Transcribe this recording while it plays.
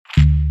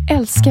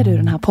Älskar du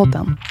den här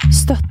podden?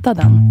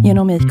 Stötta den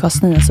genom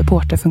IKAs nya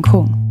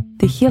supporterfunktion.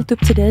 Det är helt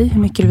upp till dig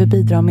hur mycket du vill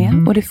bidra med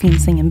och det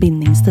finns ingen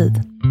bindningstid.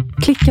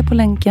 Klicka på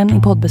länken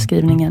i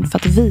poddbeskrivningen för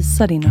att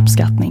visa din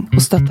uppskattning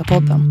och stötta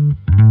podden.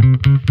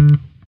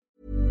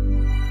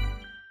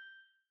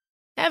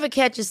 Ever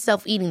catch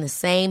yourself eating the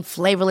same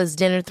flavorless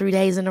dinner 3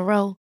 days in a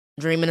row?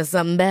 Dreaming of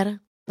something better?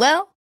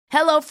 Well,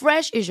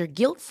 HelloFresh is your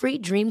guilt-free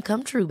dream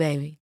come true,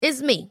 baby.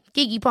 It's me,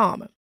 Keke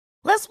Palmer.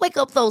 Let's wake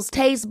up those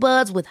taste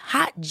buds with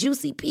hot,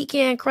 juicy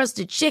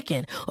pecan-crusted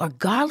chicken or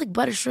garlic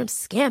butter shrimp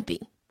scampi.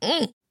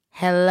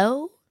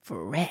 Hello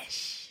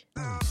Fresh.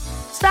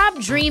 Stop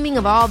dreaming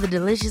of all the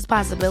delicious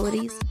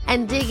possibilities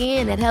and dig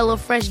in at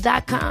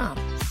HelloFresh.com.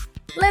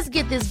 Let's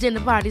get this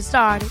dinner party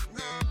started.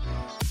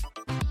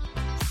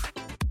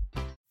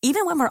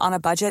 Even when we're on a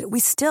budget, we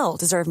still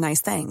deserve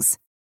nice things.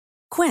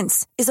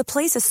 Quince is a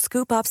place to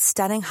scoop up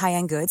stunning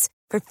high-end goods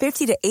for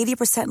 50 to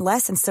 80%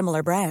 less than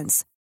similar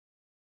brands.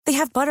 They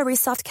have buttery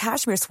soft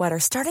cashmere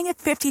sweaters starting at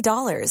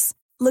 $50,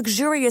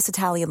 luxurious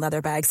Italian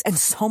leather bags, and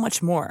so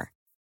much more.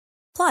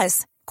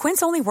 Plus,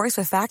 Quince only works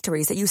with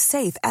factories that use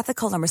safe,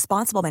 ethical, and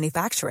responsible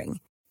manufacturing.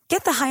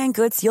 Get the high-end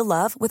goods you'll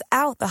love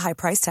without the high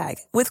price tag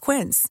with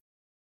Quince.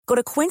 Go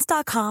to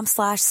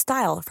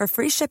quince.com/style for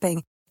free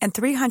shipping and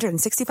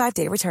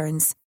 365-day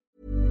returns.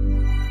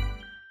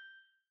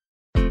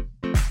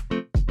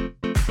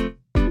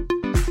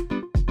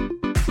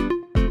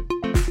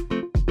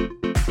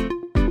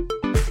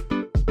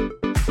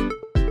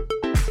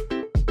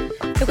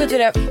 Nu går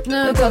det.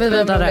 Nu går vi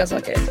vidare.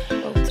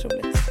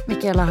 Otroligt.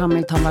 Mikaela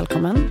Hamilton,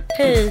 välkommen.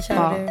 Hej,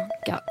 kära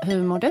du.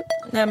 Hur mår du?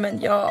 Nej,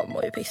 men jag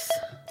mår ju piss.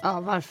 Ja,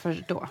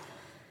 varför då?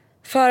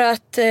 För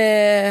att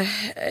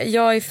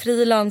jag är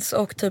frilans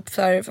och typ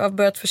så här, har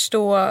börjat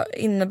förstå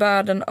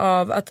innebörden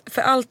av att,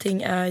 för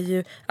allting är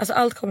ju, alltså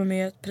allt kommer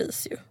med ett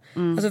pris ju.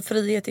 Alltså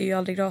frihet är ju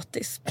aldrig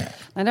gratis.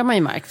 Nej, det har man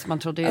ju märkt. Man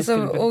trodde ju skulle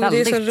bli och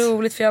väldigt... det är så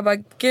roligt för jag bara,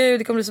 gud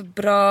det kommer bli så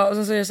bra. Och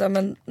så är det så här,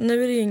 men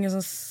nu är det ju ingen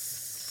som,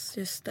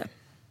 just det.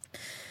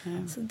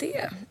 Så det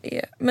är,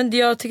 men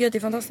jag tycker att det är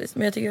fantastiskt.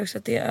 Men jag tycker också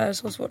att det är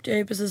så svårt. Jag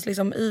är precis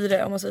liksom i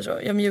det, om man säger så.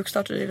 Jag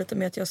mjukstartade det lite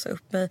med att jag sa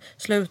upp mig,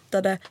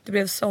 slutade, det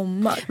blev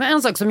sommar. Men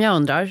en sak som jag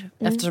undrar,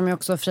 eftersom jag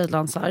också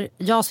frilansar.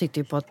 Jag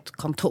sitter ju på ett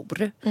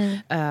kontor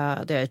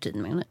där jag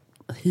har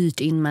hyrt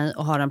in mig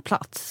och har en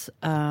plats.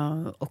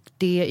 Och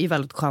det är ju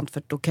väldigt skönt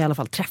för då kan jag i alla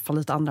fall träffa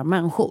lite andra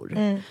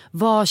människor.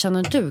 Vad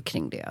känner du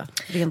kring det,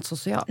 rent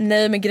socialt?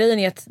 Nej, men grejen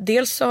är att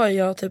dels så har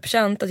jag typ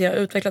känt att jag har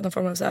utvecklat någon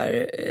form av så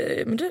här,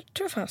 men det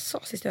tror jag fan jag sa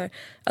sist jag här.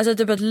 Alltså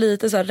typ ett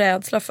lite så här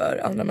rädsla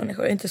för andra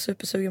människor. Jag är inte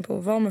supersugen på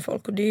att vara med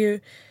folk och det är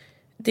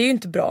ju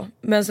inte bra.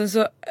 Men sen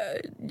så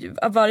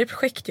av varje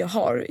projekt jag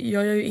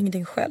gör ju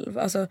ingenting själv.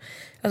 Alltså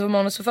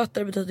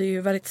manusförfattare betyder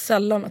ju väldigt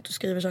sällan att du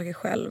skriver saker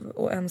själv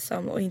och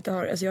ensam och inte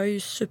har, alltså jag har ju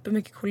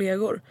supermycket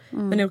kollegor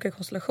men i olika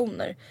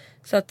konstellationer.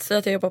 Så att säga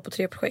att jag jobbar på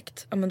 3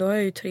 projekt, ja men då har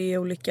jag ju 3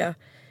 olika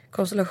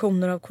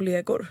konstellationer av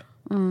kollegor.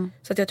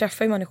 Så att jag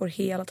träffar ju människor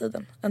hela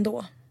tiden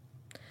ändå.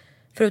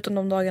 Förutom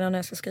de dagarna när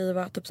jag ska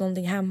skriva typ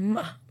någonting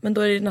hemma. Men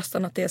då är det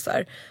nästan att det är så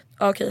här,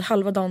 okej,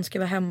 halva dagen ska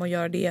jag vara hemma och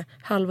göra det,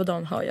 halva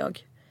dagen har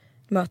jag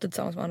möte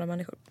tillsammans med andra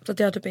människor. Så att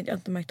jag har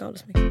inte märkt av det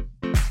så mycket.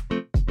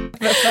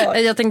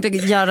 Jag tänkte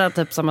göra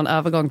typ som en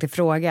övergång till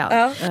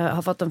frågan. Jag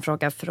har fått en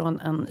fråga från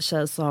en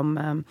tjej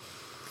som...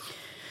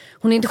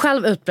 hon är inte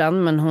själv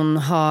utbränd, men hon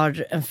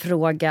har en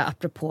fråga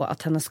apropå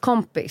att hennes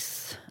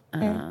kompis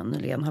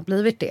nyligen har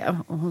blivit det.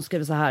 Och hon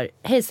skriver så här: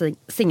 hej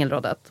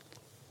singelrådet.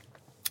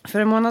 För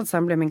en månad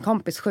sedan blev min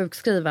kompis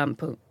sjukskriven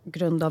på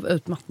grund av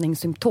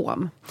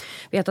utmattningssymptom.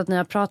 Vet att ni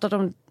har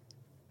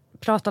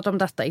pratat om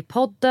detta i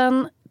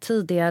podden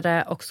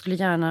tidigare och skulle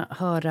gärna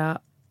höra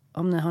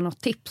om ni har något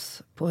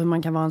tips på hur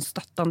man kan vara en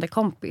stöttande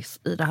kompis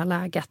i det här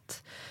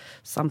läget.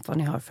 Samt vad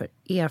ni har för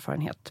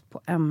erfarenhet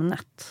på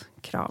ämnet.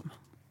 Kram.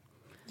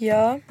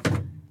 Ja.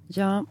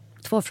 Ja,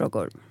 2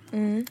 frågor.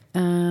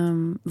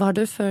 Vad har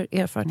du för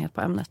erfarenhet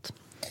på ämnet?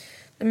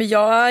 Men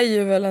jag är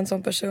ju väl en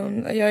sån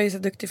person. Jag är ju så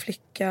duktig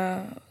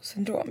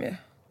flicka-syndrom ju.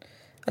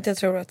 Att jag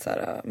tror att så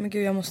här, men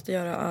gud jag måste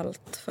göra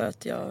allt för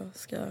att jag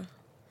ska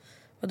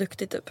vara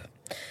duktig typ.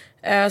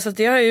 Så att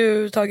det har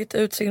ju tagit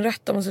ut sin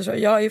rätt om man säger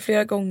så. Jag har ju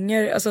flera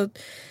gånger, alltså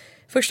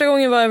första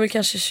gången var jag väl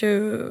kanske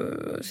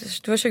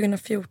det var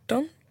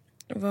 2014.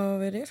 Vad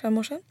var det, 5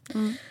 år sedan?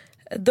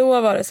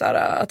 Då var det så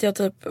här att jag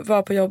typ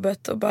var på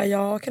jobbet och bara,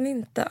 jag kan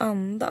inte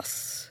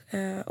andas.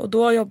 Och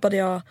då jobbade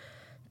jag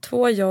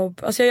 2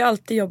 jobb. Alltså jag har ju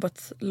alltid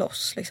jobbat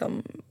loss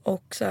liksom.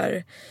 Och så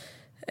här,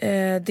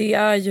 det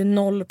är ju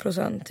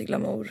 0%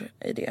 glamour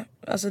i det.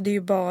 Alltså det är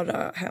ju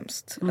bara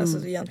hemskt.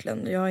 Alltså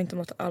egentligen, jag har inte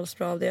mått alls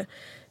bra av det.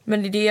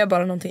 Men det är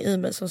bara någonting i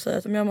mig som säger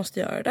att jag måste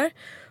göra det där.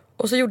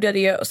 Och så gjorde jag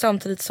det och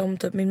samtidigt som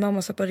typ min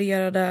mamma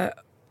separerade.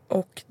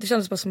 Och det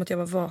kändes bara som att jag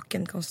var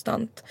vaken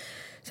konstant.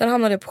 Sen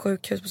hamnade jag på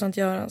sjukhus på Sankt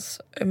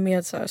Görans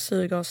med så här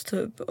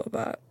syrgastub och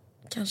bara,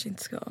 kanske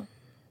inte ska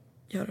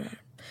göra det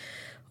här.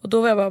 Och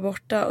då var jag bara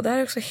borta. Och det här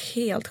är också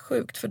helt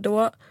sjukt. För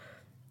då,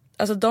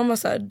 alltså de var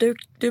så här,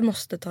 du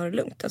måste ta det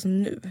lugnt. Alltså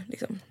nu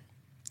liksom.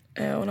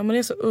 Och när man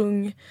är så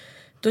ung,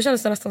 då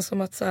kändes det nästan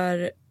som att så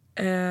här,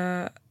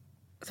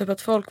 Typ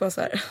att folk var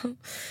så här,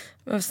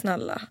 men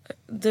snälla,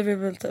 det är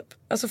väl typ,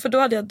 alltså för då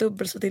hade jag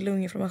dubbelsidig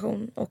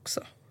lunginflammation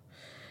också.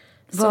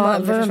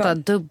 Vad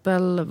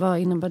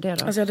innebär det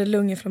då? Alltså jag hade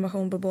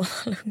lunginflammation på båda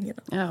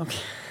lungorna. Ja, okej.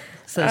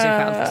 Säger sig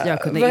självt.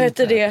 Jag kunde vad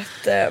inte. heter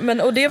det?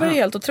 Men, och det var ju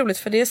helt otroligt,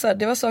 för det, är så här,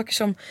 det var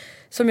saker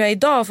som jag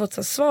idag har fått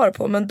så här, svar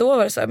på. Men då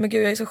var det så här, men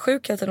gud jag är så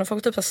sjuk hela tiden. Och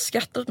folk typ så här,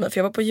 skrattade åt mig, för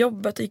jag var på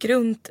jobbet och gick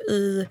runt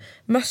i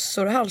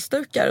mössor och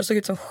halsdukar och såg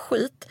ut som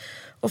skit.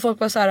 Och folk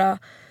var så här,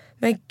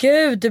 men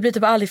gud, du blir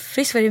typ aldrig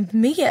frisk, vad är det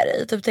med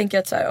dig? Typ tänker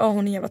jag att så här,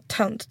 hon är jävla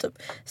tönt typ.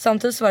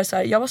 Samtidigt så var det så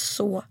här, jag var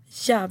så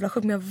jävla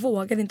sjuk, men jag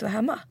vågade inte vara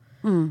hemma.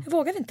 Jag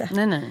vågade inte.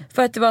 Nej.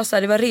 För att det var så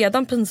här, det var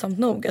redan pinsamt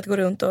nog att gå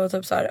runt och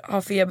typ så här,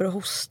 ha feber och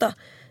hosta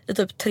i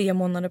typ 3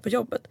 månader på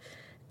jobbet.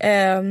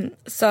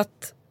 Så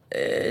att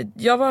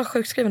jag var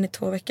sjukskriven i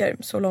 2 veckor,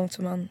 så långt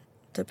som man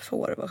typ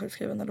får vara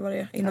sjukskriven eller vad det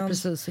är innan. Ja,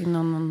 precis,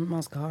 innan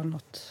man ska ha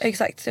något.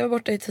 Exakt, så jag var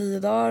borta i 10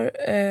 dagar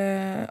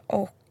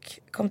och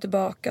kom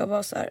tillbaka och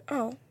var så här,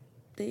 ja,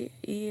 det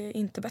är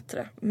inte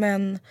bättre.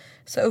 Men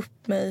sa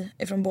upp mig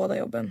ifrån båda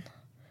jobben.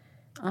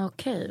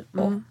 Okej.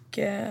 Och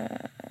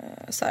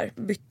så här,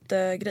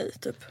 bytte grej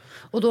typ.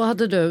 Och då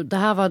hade du, det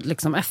här var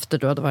liksom efter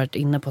du hade varit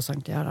inne på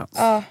Sankt Görans.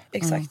 Ja,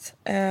 exakt.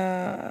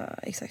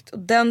 Exakt. Och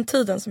den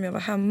tiden som jag var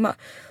hemma,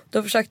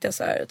 då försökte jag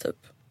så här typ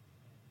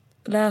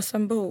läsa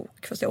en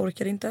bok, fast jag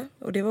orkade inte,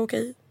 och det var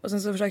okej. Och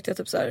sen så försökte jag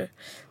typ så här,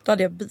 då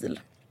hade jag bil.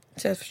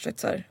 Så jag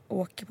försökte så här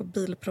åka på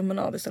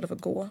bilpromenad istället för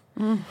att gå.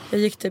 Jag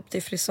gick typ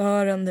till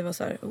frisören, det var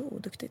så här,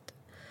 duktigt.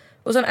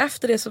 Och sen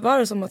efter det så var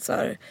det som att så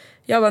här,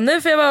 jag bara,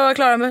 nu får jag bara vara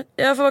klar med.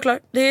 Jag får vara klar,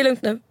 det är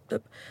lugnt nu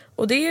typ.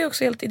 Och det är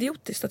också helt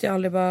idiotiskt att jag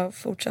aldrig bara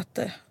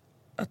fortsatte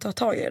att ta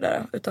tag i det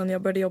där. Utan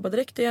jag började jobba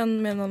direkt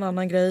igen med någon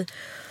annan grej.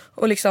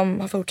 Och liksom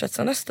har fortsatt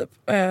sen dess typ.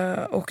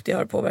 Och det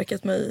har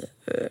påverkat mig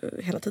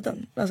hela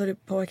tiden. Alltså det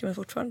påverkar mig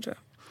fortfarande, tror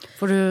jag.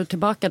 Får du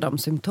tillbaka de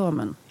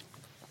symptomen?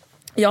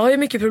 Jag har ju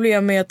mycket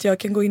problem med att jag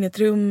kan gå in i ett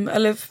rum.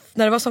 Eller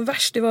när det var som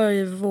värst, det var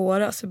i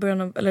våras, i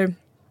början av, eller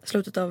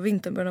slutet av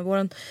vintern, början av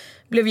våren.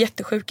 Blev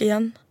jättesjuk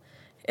igen.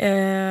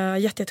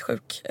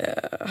 Jättesjuk.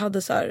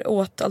 Hade så här,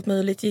 åt allt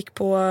möjligt. Gick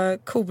på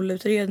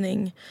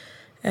KOL-utredning.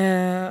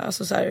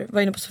 Alltså så här,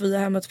 var inne på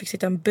Sofiahemmet, fick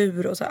sitta i en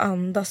bur och så här,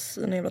 andas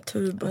i en jävla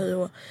tub.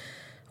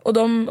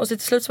 Och så till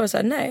slut så var det så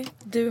här, nej,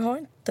 du har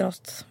inte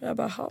något. Jag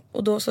bara, ha.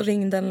 Och då så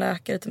ringde en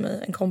läkare till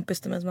mig, en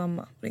kompis till mig,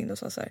 mamma ringde och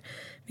sa så här,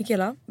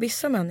 Mikaela,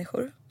 vissa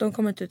människor, de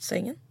kommer inte ut i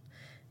sängen.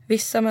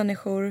 Vissa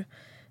människor,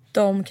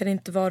 de kan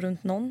inte vara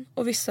runt någon.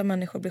 Och vissa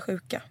människor blir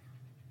sjuka.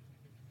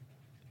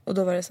 Och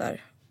då var det så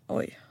här,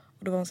 oj.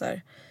 Och då var hon så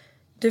här,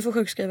 du får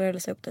sjukskriva eller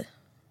säga upp dig.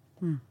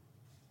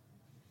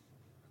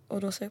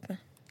 Och då sa jag upp mig.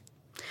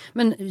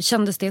 Men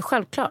kändes det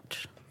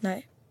självklart?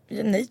 Nej.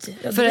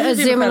 För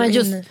jag menar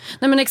just,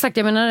 nej men exakt,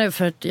 jag menar det,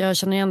 för att jag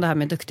känner igen det här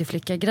med duktig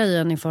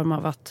flicka-grejen i form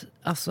av att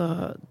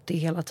alltså, det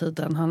hela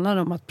tiden handlar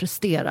om att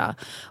prestera.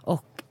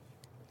 Och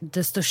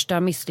det största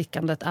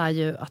misslyckandet är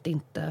ju att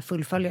inte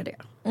fullfölja det.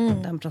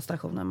 Den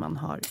prestationen man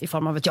har i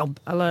form av ett jobb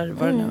eller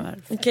vad det nu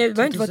är. Det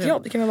behöver inte vara ett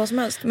jobb, det kan vara vad som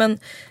helst. Men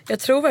jag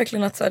tror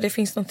verkligen att så här, det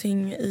finns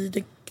någonting i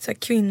det så här,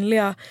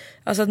 kvinnliga.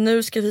 Alltså att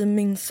nu ska vi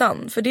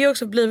minsann. För det har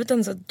också blivit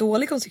en så här,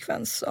 dålig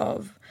konsekvens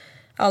av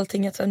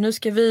allting. Att så här, nu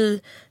ska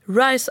vi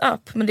rise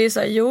up. Men det är så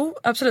här, jo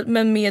absolut.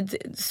 Men med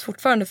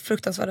fortfarande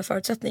fruktansvärda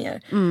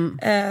förutsättningar.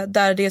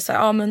 Där det är så här,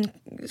 ja men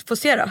få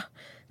se då.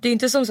 Det är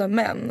inte som så här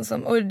män.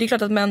 Och det är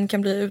klart att män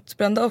kan bli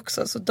utbrända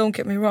också. Så don't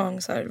get me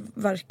wrong. Så här,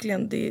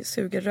 verkligen, det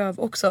suger röv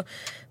också.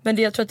 Men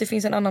jag tror att det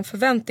finns en annan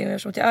förväntning.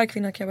 Eftersom att jag är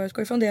kvinna kan jag bara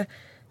utgå ifrån det.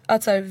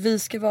 Att så här, vi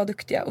ska vara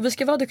duktiga. Och vi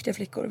ska vara duktiga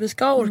flickor. Vi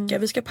ska orka,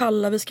 vi ska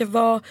palla. Vi ska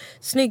vara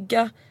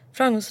snygga,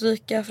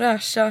 framgångsrika,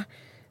 fräscha.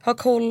 Ha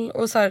koll.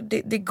 Och så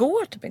här, det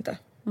går typ inte.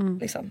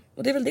 Liksom.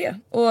 Och det är väl det.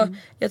 Och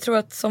jag tror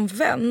att som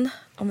vän,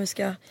 om vi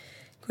ska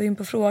gå in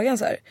på frågan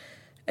så här.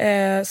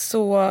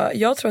 Så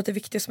jag tror att det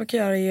viktigaste man kan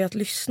göra är att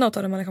lyssna och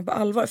ta den människan på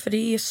allvar. För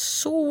det är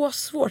så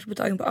svårt att bli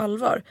tagen på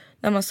allvar.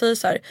 När man säger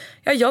så här,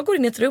 ja jag går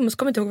in i ett rum och så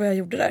kommer inte ihåg vad jag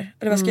gjorde där.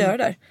 Eller vad ska jag göra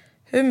där.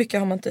 Hur mycket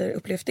har man inte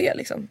upplevt det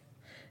liksom.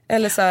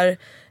 Eller så här,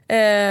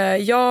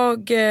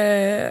 jag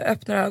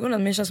öppnar ögonen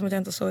men det känns som att jag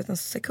inte har sovit en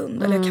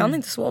sekund. Eller jag kan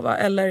inte sova.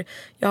 Eller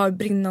jag har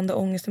brinnande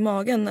ångest i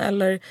magen.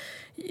 Eller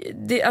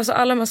det, alltså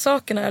alla de här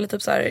sakerna. Eller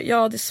typ så här,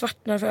 ja det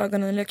svartnar för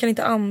ögonen. Eller jag kan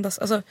inte andas.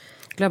 Alltså,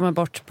 glömma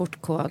bort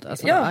portkod.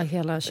 Alltså, ja,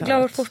 hela köret.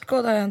 glömma bort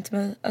portkod har hänt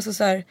mig. Alltså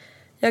så här,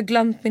 jag har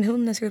glömt min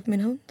hund när jag ska upp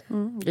min hund.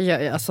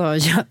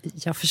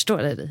 Jag förstår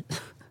dig.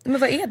 Men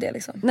vad är det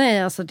liksom?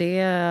 Nej, alltså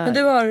det... Men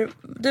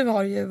du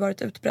har ju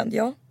varit utbränd,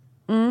 ja.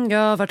 Jag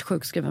har varit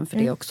sjukskriven för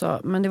det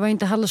också. Men det var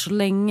inte heller så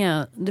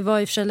länge. Det var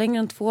i och för sig längre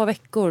än 2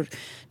 veckor.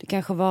 Det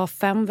kanske var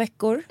 5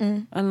 veckor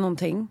eller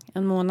någonting.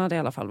 1 månad i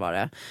alla fall var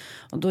det.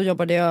 Och då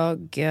jobbade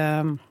jag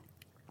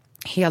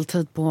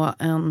heltid på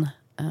en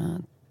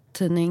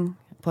tidning,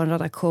 på en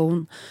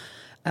redaktion.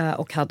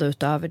 Och hade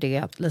utöver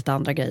det lite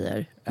andra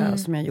grejer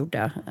som jag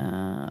gjorde.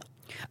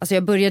 Alltså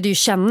jag började ju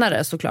känna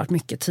det såklart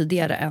mycket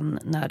tidigare än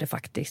när det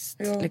faktiskt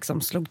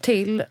liksom slog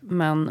till.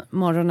 Men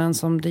morgonen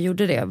som det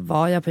gjorde det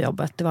var jag på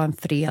jobbet. Det var en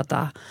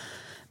fredag.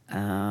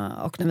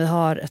 Och när vi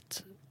har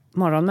ett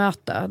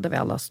morgonmöte där vi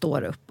alla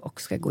står upp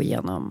och ska gå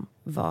igenom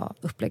vad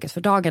upplägget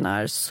för dagen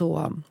är,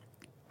 så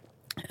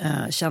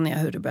känner jag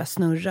hur det börjar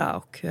snurra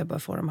och hur jag börjar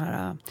få de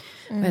här,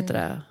 vad heter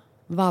det,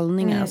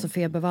 vallningar, alltså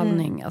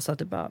febervallning, alltså att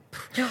det bara...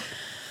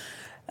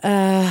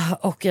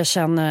 och jag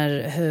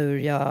känner hur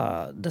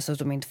jag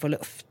dessutom inte får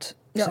luft.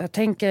 Så jag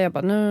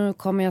tänker, nu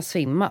kommer jag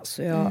svimma,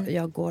 så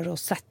jag går och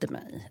sätter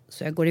mig.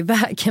 Så jag går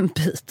iväg en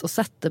bit och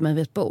sätter mig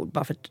vid ett bord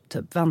bara för att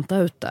typ vänta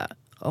ut det.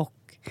 Och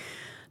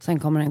sen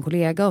kommer en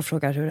kollega och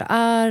frågar hur det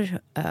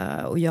är,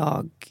 och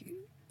jag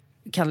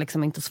kan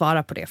liksom inte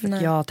svara på det, för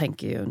att jag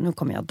tänker ju, nu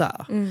kommer jag dö.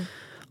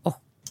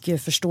 Och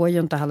jag förstår ju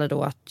inte heller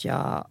då att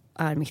jag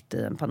är mitt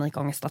i en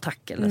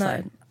panikångestattack eller så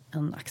här,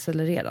 en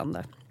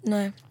accelererande.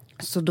 Nej.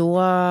 Så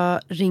då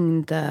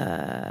ringde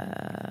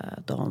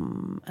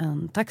de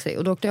en taxi.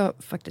 Och då åkte jag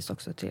faktiskt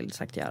också till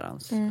Sankt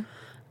Görans.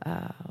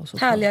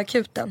 Härliga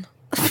akuten.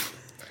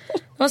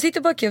 När man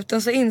sitter på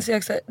akuten så inser jag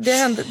också, det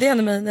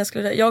hände mig när jag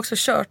skulle... Jag har också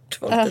kört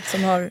folk dit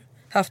som har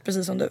haft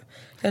precis som du.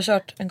 Jag har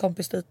kört en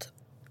kompis dit.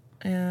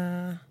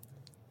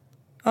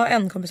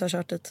 En kompis har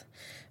kört dit.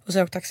 Och så har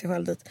jag åkt taxi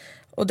själv dit.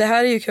 Och det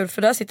här är ju kul,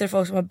 för där sitter det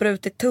folk som har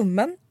brutit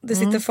tummen. Det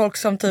sitter folk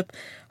som typ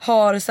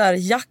har så här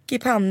jack i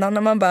pannan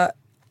när man bara...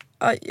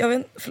 Jag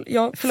vet,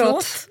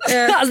 förlåt.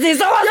 Alltså det är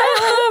så.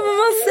 Men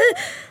man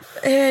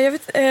säger, jag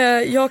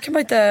vet, jag kan bara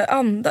inte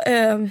anda.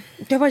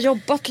 Jag har bara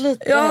jobbat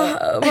lite.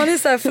 Ja, man är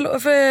så här,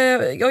 förlåt, för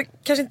jag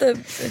kanske inte.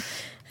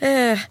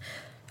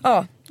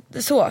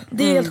 Så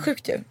det är helt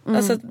sjukt ju.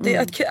 Alltså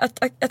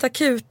ett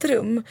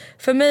akutrum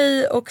för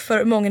mig och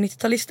för många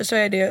 90-talister så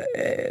är det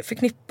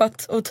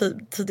förknippat, och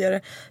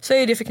tidigare så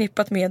är det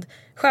förknippat med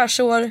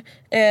skärsår,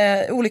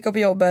 olika på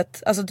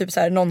jobbet, alltså typ så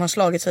här, någon har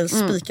slagit sig,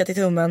 spikat i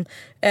tummen,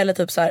 eller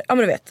typ så här, ja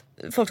men du vet,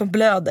 folk som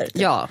blöder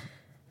typ. Ja.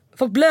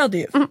 Folk blöder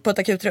ju på ett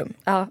akutrum.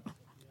 Ja.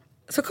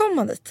 Så kommer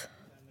man dit.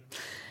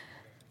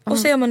 Och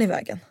så är man i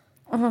vägen.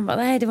 Och man bara,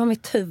 nej, det var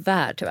mitt huvud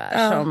här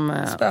tyvärr som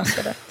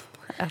spökade.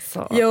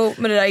 Alltså. Jo,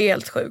 men det där är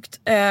helt sjukt.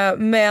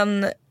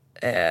 Men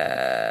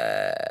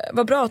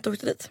vad bra att du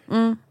åkte dit.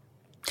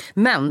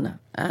 Men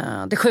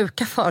det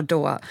sjuka var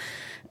då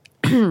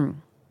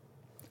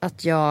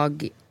att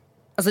jag...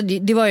 Alltså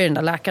det var ju den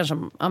där läkaren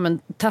som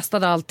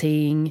testade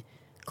allting,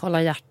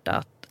 kollade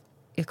hjärtat,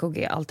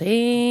 EKG,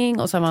 allting.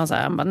 Och sen var han så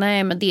här,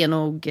 nej men det är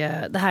nog,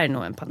 det här är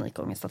nog en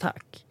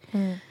panikångestattack.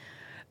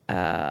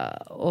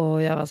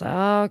 Och jag var så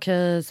här,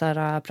 okej, så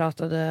här,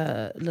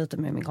 pratade lite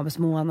med min kompis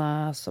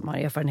Mona som har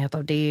erfarenhet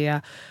av det,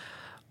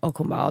 och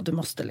hon bara, du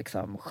måste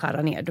liksom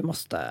skära ner, du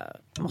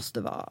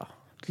måste vara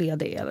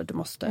ledig, eller du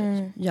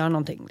måste göra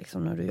någonting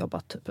liksom, när du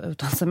jobbat typ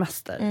utan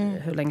semester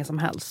hur länge som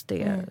helst,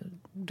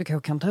 du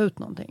kanske kan ta ut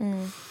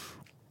någonting.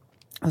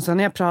 Och sen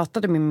när jag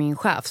pratade med min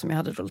chef som jag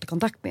hade lite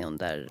kontakt med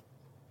under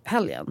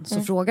helgen,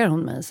 så frågar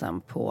hon mig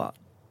sen på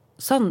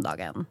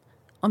söndagen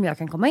om jag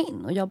kan komma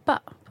in och jobba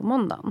på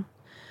måndagen.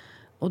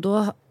 Och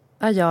då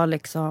är jag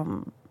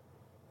liksom...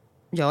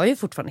 Jag är ju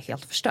fortfarande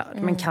helt förstörd.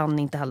 Men kan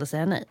inte heller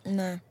säga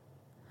nej.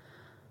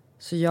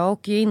 Så jag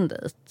åker in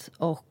dit.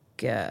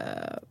 Och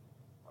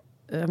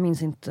jag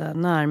minns inte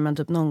när, men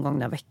typ någon gång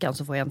den veckan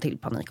så får jag en till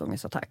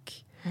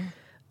panikångestattack.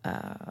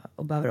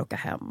 Och behöver åka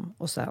hem.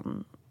 Och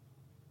sen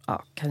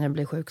kan jag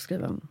bli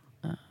sjukskriven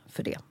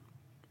för det.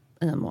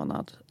 I en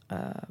månad.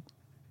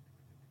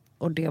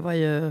 Och det var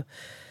ju...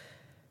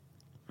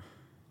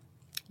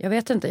 Jag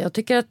vet inte, jag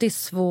tycker att det är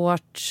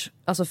svårt,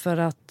 alltså för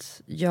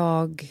att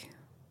jag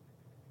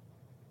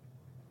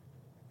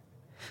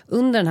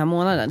under den här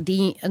månaden,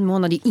 en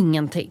månad är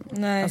ingenting.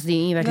 Nej. Alltså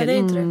det är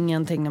verkligen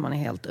ingenting när man är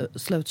helt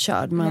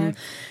slutkörd.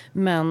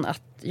 Men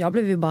att jag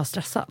blev ju bara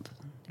stressad.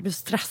 Jag blev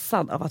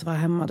stressad av att vara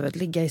hemma, du vet,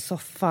 ligga i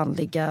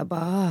soffan, jag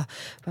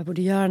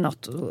borde göra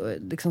något och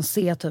liksom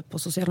se typ på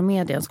sociala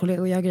medier, ens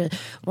kollegor gör grejer.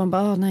 Och man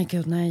bara,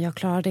 nej, jag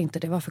klarade inte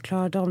det, varför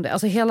klarade de det?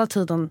 Alltså hela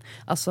tiden,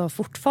 alltså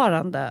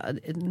fortfarande,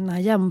 den här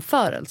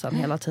jämförelsen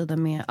hela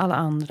tiden med alla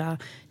andra,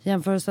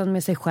 jämförelsen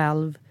med sig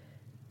själv,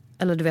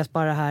 eller du vet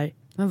bara det här,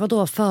 men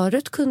vadå,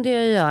 förut kunde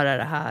jag göra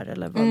det här,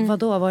 eller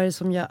vadå, vad är det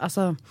som gör,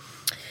 alltså...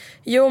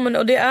 Jo, men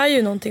och det är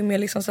ju någonting med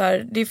liksom så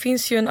här, det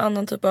finns ju en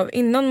annan typ av,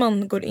 innan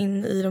man går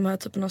in i de här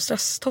typen av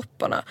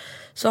stresstopparna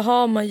så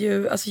har man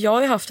ju, alltså jag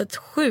har ju haft ett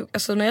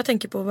alltså när jag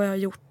tänker på vad jag har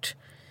gjort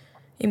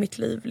i mitt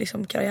liv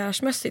liksom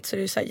karriärsmässigt, så är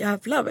det ju så här,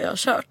 jävlar vad jag har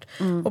kört.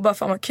 Och bara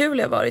fan vad kul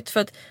jag har varit, för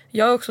att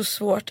jag är också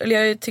svårt,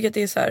 eller jag tycker att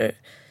det är så här,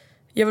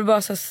 jag vill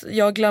bara så här,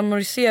 jag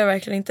glamoriserar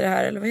verkligen inte det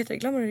här, eller vad heter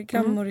det?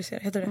 Glamoriserar,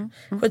 heter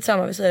det?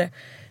 Skitsamma, vi säger det.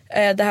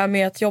 Det här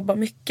med att jobba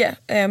mycket.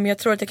 Men jag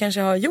tror att jag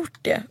kanske har gjort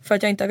det för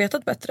att jag inte har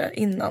vetat bättre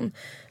innan.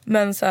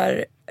 Men så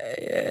här,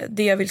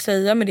 det jag vill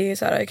säga med det är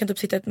så här, jag kan typ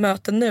sitta i ett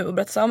möte nu och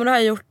berätta så här, men det har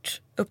jag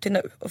gjort upp till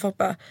nu. Och folk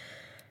bara,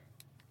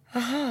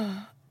 aha,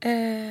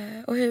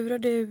 och hur har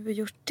du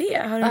gjort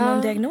det? Har du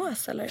någon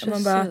diagnos eller? Och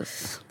man bara,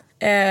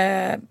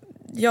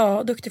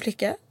 ja, duktig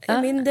flicka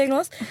är min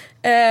diagnos.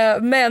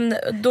 Men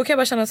då kan jag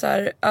bara känna så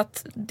här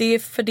att det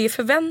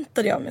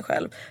förväntade jag mig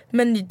själv.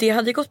 Men det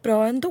hade gått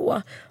bra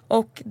ändå.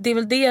 Och det är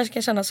väl det jag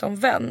kan känna som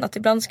vän. Att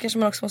ibland kanske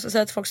man också måste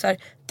säga till folk så här,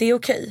 det är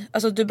okej.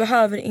 Alltså du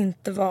behöver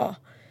inte vara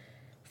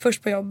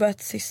först på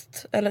jobbet,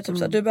 sist. Eller typ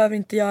så här, du behöver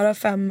inte göra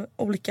 5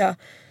 olika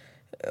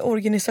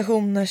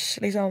organisationers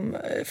liksom,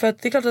 för att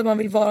det är klart att man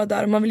vill vara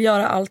där och man vill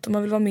göra allt och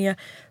man vill vara med,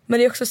 men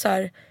det är också så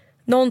här,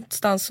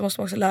 någonstans så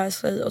måste man också lära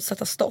sig att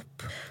sätta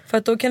stopp, för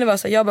att då kan det vara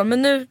så här, jag bara,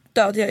 men nu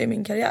dödade jag i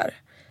min karriär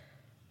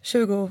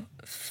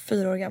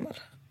 24 år gammal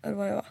eller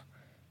vad jag var.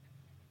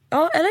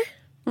 Ja, eller?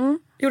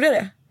 Gjorde jag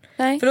det?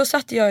 Nej. För då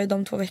satt jag i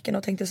de 2 veckorna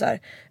och tänkte så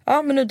här,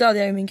 ja men nu dödade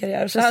jag i min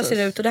karriär, så här ser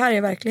det ut och det här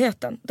är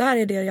verkligheten, det här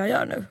är det jag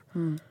gör nu.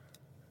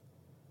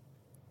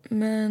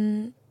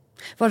 Men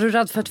var du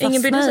rädd för att fastna?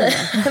 Ingen brydde sig.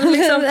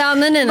 Liksom, ja,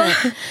 nej.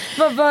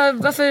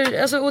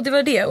 Varför, alltså, och det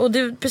var det. Och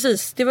det,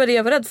 precis, det var det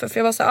jag var rädd för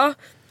jag var så här,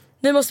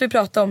 nu måste vi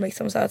prata om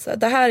liksom, så här,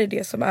 det här är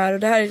det som är. Och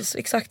det här är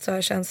exakt så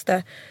här känns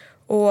det.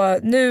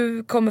 Och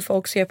nu kommer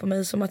folk se på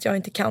mig som att jag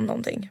inte kan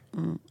någonting.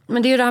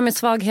 Men det är ju det här med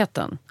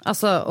svagheten.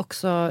 Alltså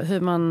också hur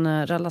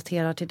man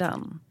relaterar till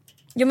den.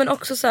 Ja, men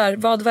också så här,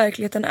 vad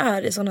verkligheten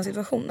är i sådana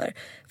situationer.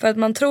 För att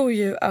man tror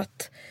ju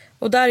att,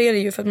 och där är det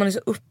ju för att man är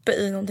så uppe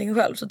i någonting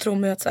själv, så tror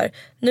man ju att så här,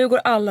 nu går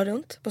alla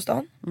runt på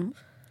stan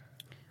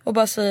och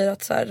bara säger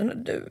att så här,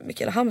 du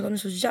Mikaela Hamilton är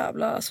så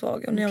jävla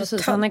svag och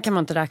precis, henne kan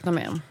man inte räkna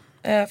med.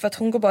 För att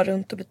hon går bara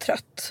runt och blir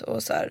trött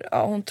och så här,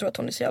 ja, hon tror att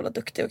hon är så jävla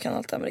duktig och kan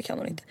allt det här, men det kan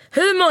hon inte.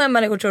 Hur många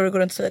människor tror du går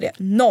runt och säger det?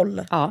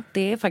 0. Ja,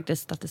 det är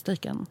faktiskt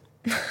statistiken.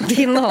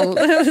 Det är 0.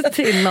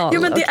 Det är 0.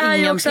 Jo, men det är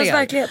ju också ens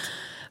verklighet.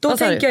 Då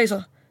tänker jag ju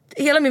så.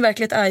 Hela min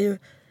verklighet är ju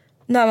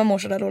när man mår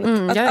så där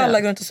dåligt. Att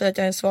alla går runt och säger att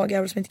jag är en svag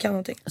jävel som inte kan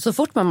någonting. Så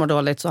fort man mår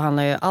dåligt så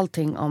handlar ju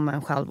allting om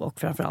en själv, och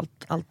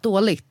framförallt allt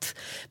dåligt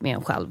med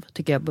en själv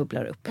tycker jag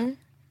bubblar upp.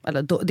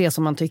 Eller det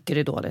som man tycker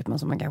är dåligt men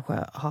som man kanske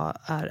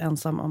är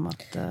ensam om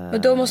att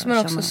men då måste man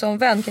också som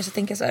vän kanske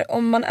tänka så här,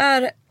 om man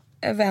är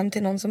vän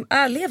till någon som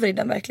lever i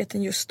den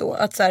verkligheten just då,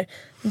 att så här,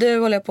 du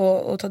håller jag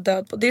på att ta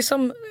död på. Det är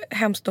som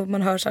hemskt då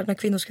man hör så här, när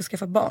kvinnor ska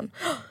skaffa barn.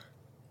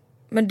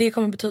 Men det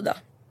kommer betyda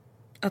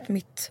att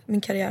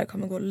min karriär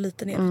kommer gå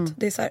lite neråt.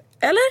 Det är så här,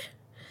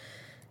 eller?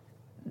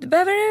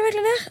 Behöver det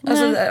verkligen det?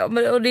 Alltså,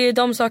 och det är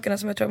de sakerna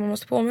som jag tror man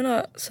måste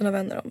påminna sina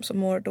vänner om som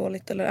mår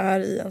dåligt eller är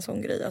i en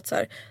sån grej. Att så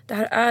här, det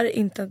här är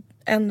inte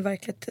en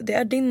verklighet. Det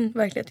är din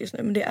verklighet just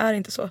nu, men det är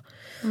inte så.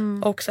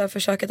 Och så här,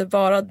 försöka att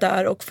vara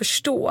där och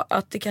förstå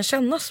att det kan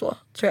kännas så,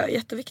 tror jag är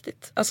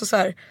jätteviktigt. Alltså så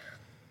här,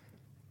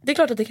 det är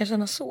klart att det kan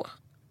kännas så.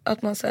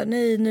 Att man säger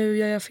nej, nu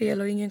gör jag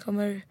fel och ingen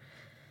kommer.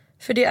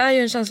 För det är ju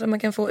en känsla man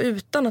kan få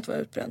utan att vara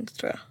utbränd,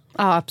 tror jag.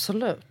 Ja,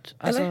 absolut.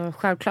 Alltså,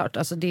 självklart.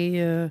 Alltså, det är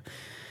ju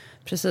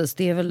precis,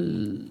 det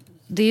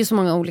är ju så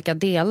många olika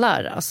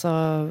delar. Alltså,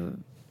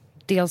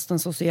 dels den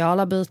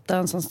sociala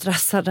biten som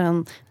stressar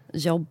den,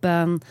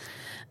 jobben,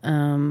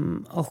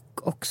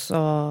 och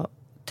också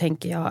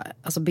tänker jag,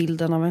 alltså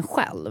bilden av en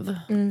själv.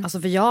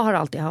 Alltså, för jag har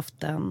alltid haft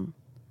den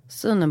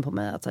synen på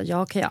mig att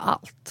jag kan göra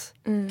allt.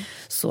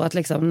 Så att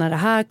liksom, när det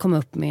här kom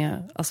upp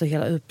med alltså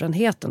hela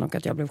utbrändheten och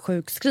att jag blev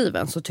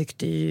sjukskriven, så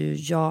tyckte ju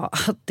jag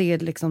att det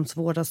liksom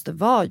svåraste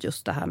var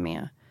just det här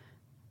med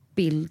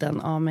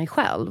bilden av mig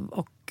själv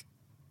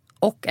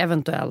och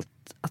eventuellt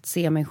att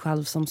se mig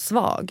själv som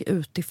svag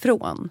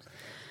utifrån.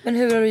 Men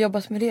hur har du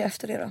jobbat med det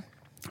efter det då?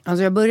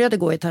 Alltså jag började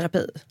gå i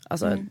terapi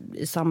alltså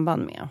i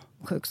samband med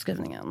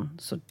sjukskrivningen,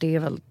 så det är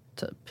väl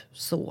typ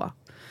så.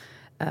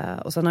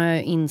 Och sen har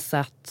jag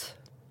insett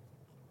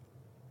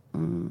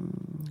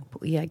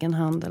på egen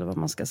hand, eller vad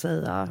man ska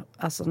säga,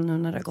 alltså nu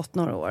när det har gått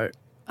några år,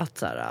 att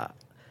så här,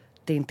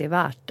 det inte är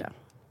värt det.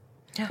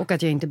 Ja. Och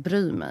att jag inte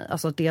bryr mig.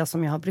 Alltså det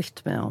som jag har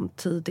brytt mig om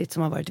tidigt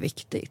som har varit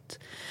viktigt.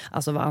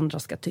 Alltså vad andra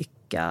ska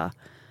tycka.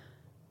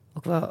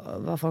 Och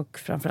vad folk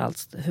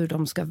framförallt, hur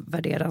de ska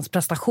värdera ens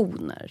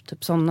prestationer.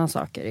 Typ sådana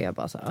saker är jag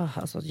bara så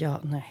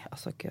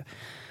här, gud.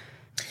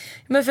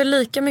 Men för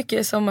lika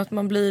mycket som att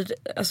man blir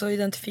alltså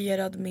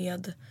identifierad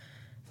med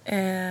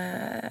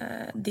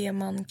det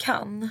man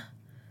kan.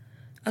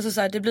 Alltså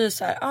så här, det blir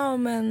så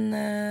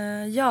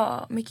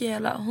här,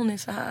 Mikaela, hon är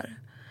så här.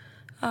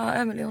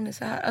 Emily, hon är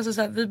så här. Alltså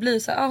så här, vi blir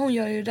så här, hon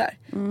gör ju det där.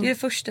 Det är det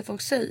första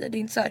folk säger. Det är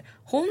inte så här,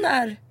 hon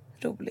är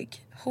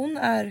rolig. Hon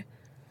är.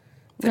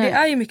 För det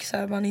är ju mycket så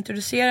här, man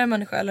introducerar en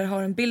människa eller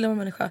har en bild av en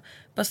människa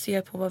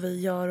baserat på vad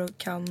vi gör och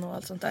kan och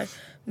allt sånt där.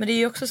 Men det är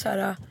ju också så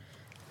här,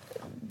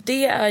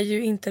 det är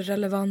ju inte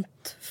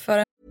relevant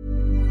för.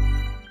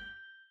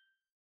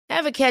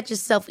 Ever catch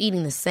yourself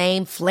eating the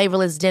same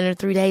flavorless dinner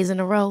 3 days in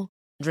a row?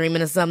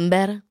 Dreaming of something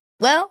better?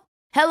 Well,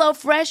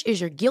 HelloFresh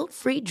is your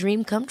guilt-free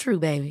dream come true,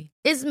 baby.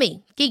 It's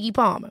me, Keke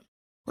Palmer.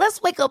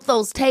 Let's wake up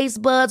those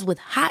taste buds with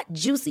hot,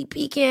 juicy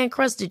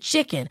pecan-crusted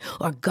chicken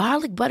or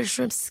garlic butter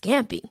shrimp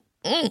scampi.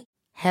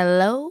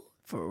 Hello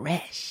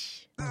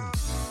Fresh.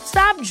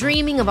 Stop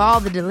dreaming of all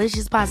the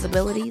delicious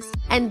possibilities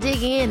and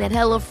dig in at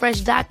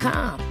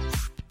HelloFresh.com.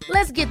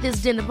 Let's get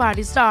this dinner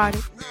party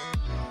started.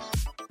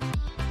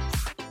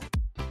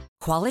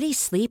 Quality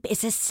sleep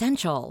is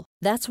essential.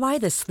 That's why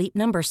the Sleep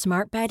Number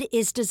Smart Bed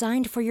is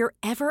designed for your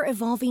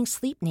ever-evolving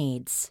sleep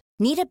needs.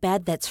 Need a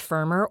bed that's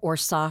firmer or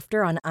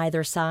softer on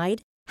either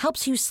side?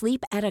 Helps you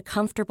sleep at a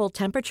comfortable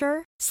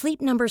temperature?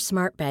 Sleep Number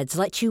Smart Beds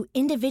let you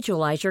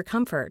individualize your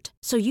comfort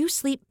so you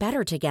sleep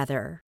better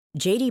together.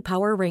 JD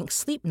Power ranks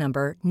Sleep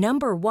Number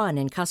number 1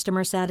 in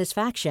customer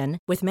satisfaction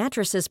with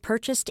mattresses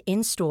purchased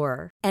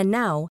in-store. And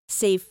now,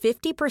 save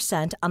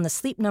 50% on the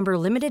Sleep Number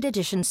Limited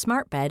Edition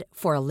Smart Bed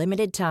for a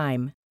limited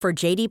time.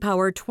 For JD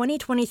Power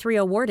 2023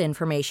 award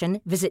information,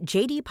 visit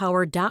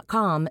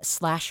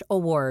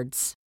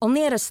jdpower.com/awards.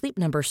 Only at a Sleep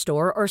Number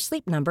store or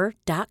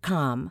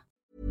sleepnumber.com.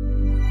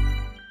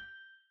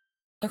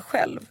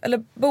 Själv,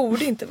 eller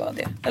borde inte vara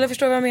det. Eller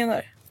förstår du vad jag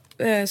menar?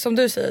 Som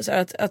du säger, så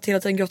här, att hela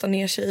tiden grotta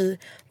ner sig i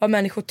vad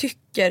människor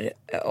tycker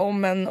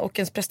om en och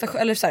ens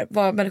prestation, eller så här,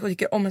 vad människor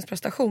tycker om ens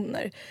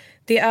prestationer.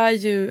 Det är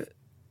ju,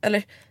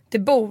 eller det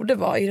borde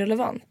vara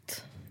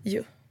irrelevant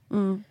ju.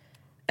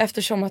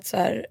 Eftersom att så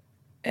här,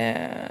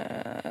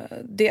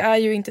 det är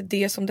ju inte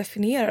det som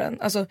definierar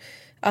en. Alltså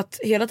att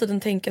hela tiden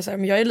tänka så här,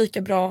 men jag är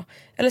lika bra,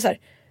 eller så här,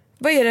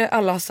 vad är det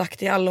alla har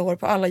sagt i alla år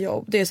på alla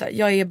jobb? Det är så här,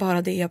 jag är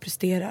bara det jag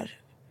presterar.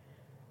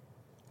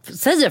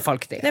 Säger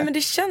folk det? Nej, men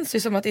det känns ju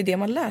som att det är det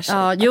man lär sig.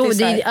 Ja, jo,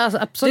 det är alltså,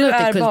 absolut. Du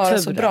är bara så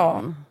kulturen.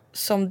 bra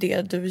som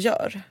det du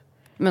gör.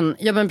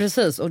 Men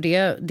precis, och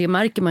det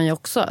märker man ju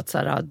också att så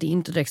här, det är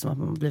inte direkt som att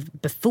man blir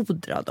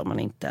befordrad om man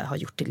inte har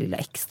gjort det lilla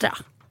extra.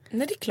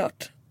 Nej, det är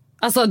klart.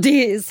 Alltså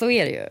så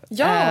är det ju.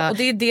 Ja, och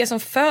det är det som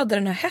föder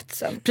den här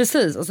hetsen.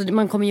 Precis, alltså,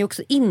 man kommer ju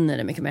också in i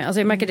det mycket mer. Alltså,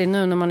 jag märker det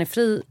nu när man är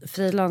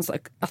frilans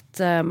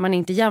att man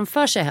inte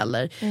jämför sig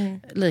heller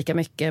lika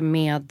mycket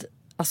med,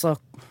 alltså,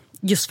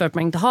 just för att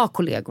man inte har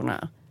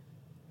kollegorna.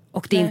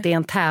 Och det inte är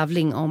en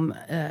tävling om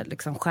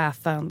liksom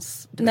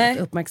chefens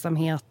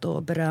uppmärksamhet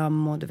och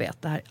beröm och du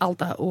vet, allt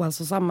det här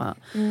ohälsosamma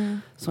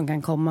som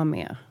kan komma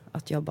med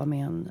att jobba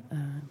med en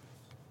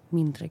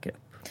mindre grupp.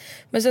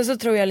 Men sen så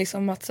tror jag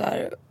liksom att så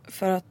här,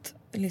 för att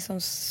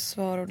liksom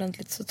svara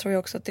ordentligt, så tror jag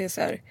också att det är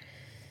så här,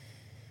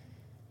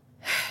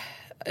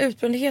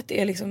 utbrändhet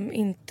är liksom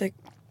inte,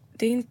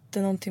 det är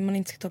inte någonting man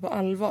inte ska ta på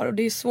allvar. Och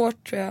det är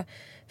svårt, tror jag,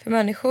 för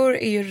människor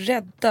är ju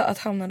rädda att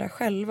hamna där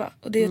själva.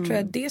 Och det tror jag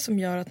är det som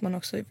gör att man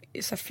också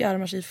så här,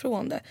 fjärmar sig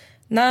ifrån det.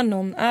 När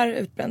någon är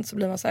utbränd så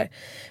blir man så här,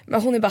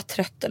 men hon är bara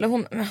trött, eller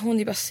hon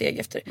är bara seg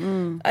efter.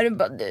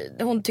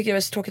 Hon tycker det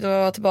är så tråkigt att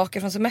vara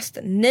tillbaka från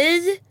semester.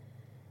 Nej.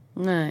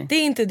 Det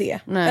är inte det.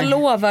 Nej. Jag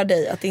lovar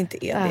dig att det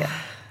inte är det.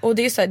 Och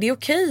det är så här, det är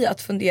okej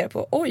att fundera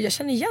på, oj, jag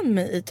känner igen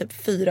mig i typ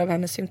 4 av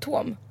hennes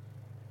symptom.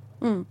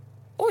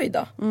 Oj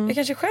då, jag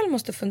kanske själv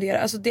måste fundera.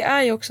 Alltså det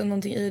är ju också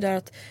någonting i det där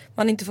att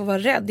man inte får vara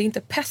rädd. Det är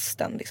inte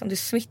pesten liksom, det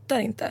smittar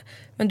inte.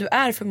 Men du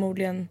är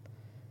förmodligen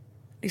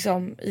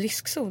liksom i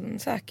riskzonen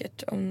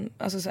säkert.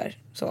 Alltså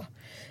så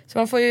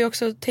man får ju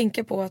också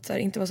tänka på att så här,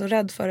 inte vara så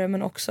rädd för det,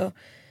 men också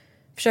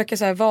försöka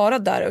så här, vara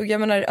där. Och jag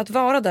menar, att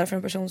vara där för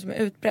en person som är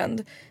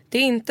utbränd, det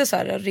är inte så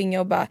här att ringa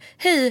och bara,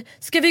 hej,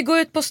 ska vi gå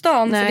ut på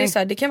stan? Nej. För det är så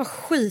här, det kan vara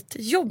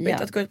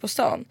skitjobbigt att gå ut på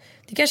stan.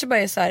 Det kanske bara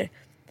är så här,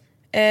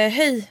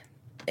 hej,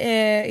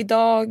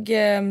 idag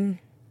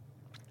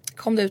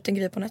kom det ut en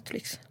grej på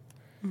Netflix.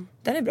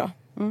 Den är bra.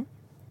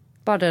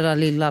 Bara det där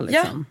lilla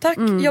liksom. Ja, tack.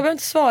 Jag behöver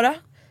inte svara.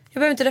 Jag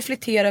behöver inte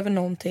reflektera över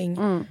någonting.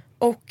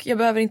 Och jag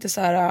behöver inte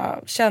så här,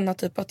 känna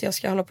typ att jag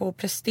ska hålla på och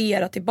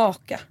prestera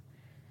tillbaka.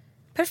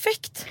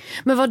 Perfekt.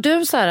 Men var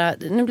du så här,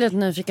 nu blir jag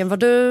nyfiken, var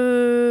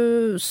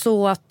du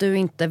så att du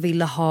inte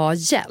ville ha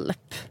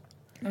hjälp?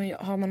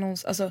 Har man någon,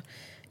 alltså,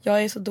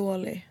 jag är så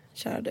dålig,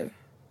 kära du,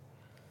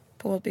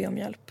 på att be om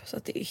hjälp, så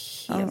att det är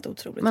helt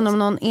otroligt. Men om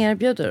någon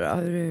erbjuder då,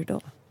 hur är det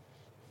då?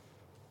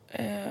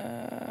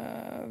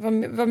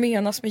 Vad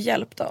menas med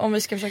hjälp då? Om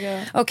vi ska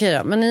försöka... Okej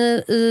då, men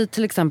i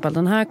till exempel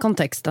den här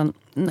kontexten,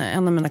 när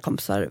en av mina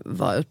kompisar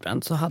var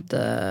utbränd, så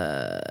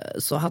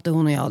hade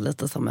hon och jag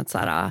lite som ett så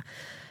här...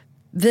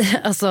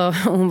 alltså,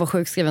 hon var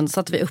sjukskriven, så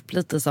satte vi upp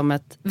lite som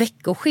ett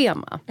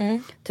veckoschema.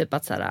 Typ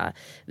att så här,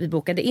 vi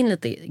bokade in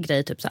lite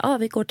grejer, typ så här,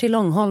 vi går till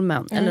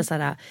Långholmen, eller så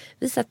här,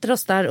 vi sätter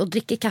oss där och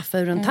dricker kaffe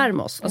ur en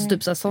termos. Alltså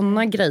typ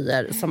sådana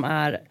grejer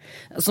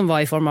som var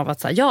i form av att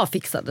så här, jag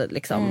fixade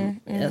liksom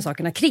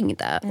sakerna kring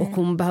det, och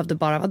hon behövde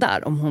bara vara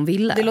där om hon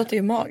ville. Det låter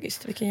ju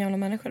magiskt, vilken jävla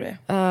människa du är.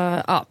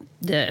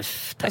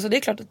 Alltså det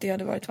är klart att det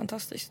hade varit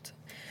fantastiskt.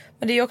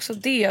 Men det är också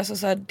det, alltså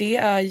så här, det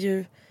är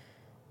ju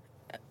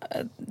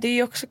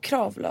också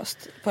kravlöst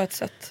på ett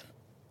sätt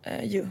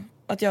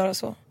att göra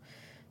så.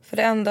 För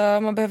det enda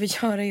man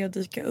behöver göra är att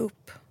dyka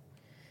upp.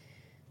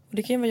 Och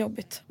det kan ju vara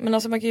jobbigt. Men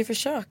alltså man kan ju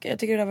försöka. Jag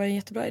tycker det var en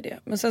jättebra idé.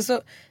 Men sen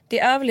så, det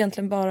är väl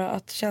egentligen bara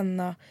att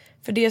känna.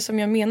 För det som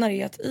jag menar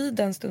är att i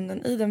den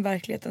stunden, i den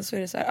verkligheten, så är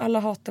det så här, alla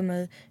hatar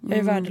mig. Jag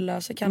är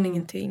värdelös, jag kan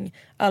ingenting.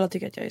 Alla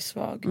tycker att jag är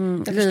svag.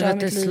 Jag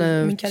Livet är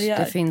slut, min karriär.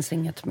 det finns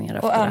inget mer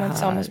efter och det här. Och är man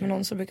tillsammans med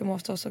någon så brukar man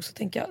ofta också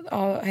tänka,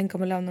 hen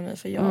kommer lämna mig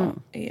för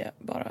jag är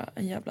bara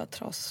en jävla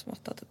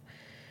trasmåtta typ.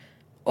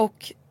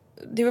 Och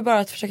det är väl bara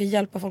att försöka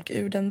hjälpa folk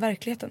ur den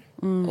verkligheten.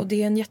 Och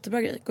det är en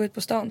jättebra grej. Gå ut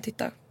på stan,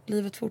 titta.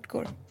 Livet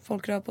fortgår.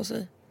 Folk rör på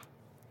sig.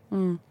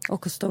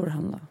 Och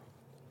storhandla.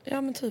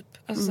 Ja, men typ.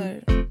 Alltså så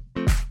här.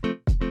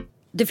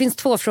 Det finns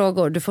 2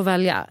 frågor du får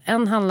välja.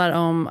 En handlar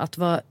om att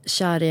vara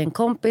kär i en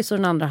kompis, och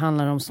den andra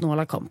handlar om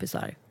snåla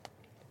kompisar.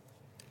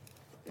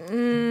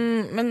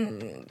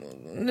 Men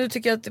nu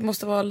tycker jag att det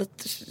måste vara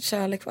lite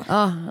kärlek, va?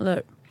 Ja,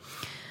 eller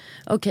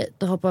Okej,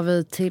 då hoppar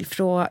vi till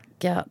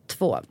fråga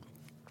 2.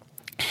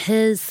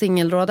 Hej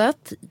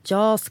singelrådet.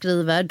 Jag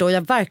skriver då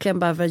jag verkligen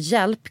behöver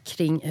hjälp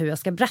kring hur jag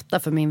ska berätta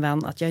för min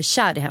vän att jag är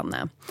kär i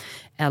henne.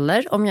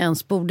 Eller om jag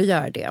ens borde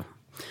göra det.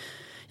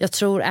 Jag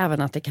tror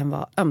även att det kan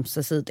vara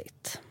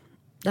ömsesidigt.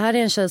 Det här är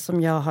en tjej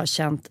som jag har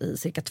känt i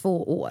cirka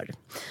 2 år.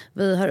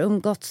 Vi har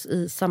umgåtts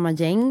i samma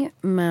gäng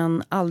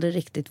men aldrig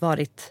riktigt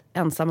varit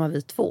ensamma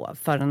vi 2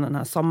 förrän den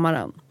här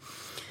sommaren.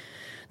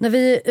 När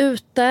vi är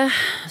ute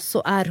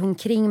så är hon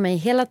kring mig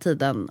hela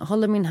tiden,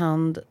 håller min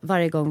hand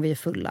varje gång vi är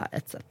fulla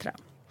etc.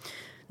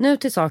 Nu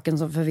till saken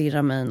som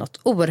förvirrar mig något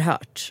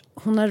oerhört.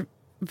 Hon är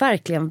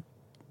verkligen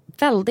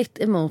väldigt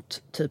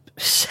emot typ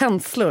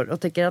känslor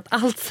och tycker att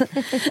allt...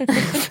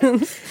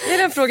 Det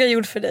är en fråga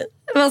gjord för dig.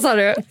 Vad sa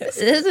du?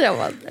 Jag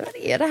bara,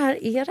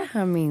 är det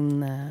här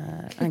min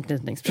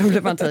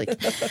anknytningsproblematik?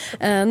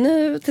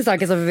 Nu till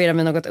saken som förvirrar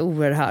mig något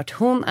oerhört.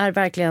 Hon är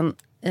verkligen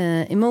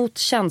emot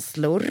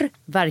känslor,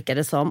 verkar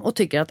det som, och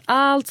tycker att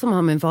allt som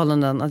har med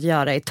förhållanden att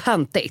göra är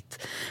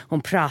töntigt.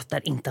 Hon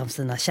pratar inte om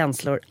sina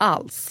känslor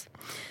alls.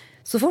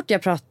 Så fort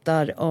jag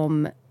pratar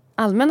om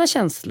allmänna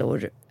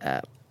känslor,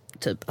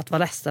 typ att vara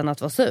ledsen,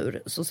 att vara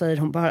sur, så säger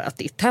hon bara att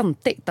det är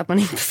töntigt, att man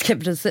inte ska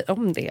bry sig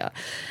om det.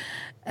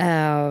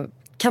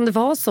 Kan det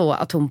vara så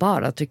att hon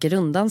bara trycker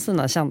undan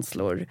sina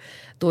känslor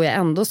då jag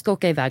ändå ska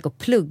åka iväg och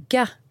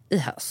plugga i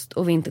höst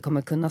och vi inte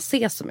kommer kunna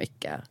se så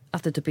mycket,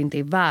 att det typ inte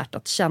är värt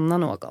att känna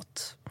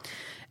något?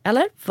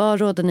 Eller vad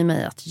råder ni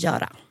mig att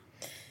göra?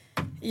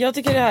 Jag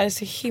tycker det här är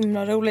så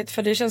himla roligt,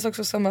 för det känns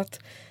också som att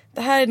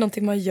det här är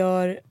någonting man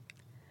gör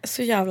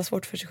så jävla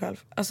svårt för sig själv.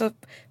 Alltså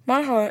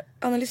man har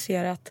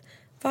analyserat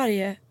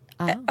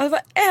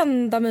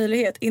varenda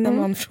möjlighet innan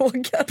man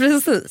frågar.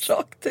 Precis.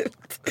 Rakt ut.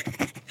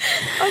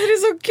 Alltså det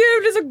är så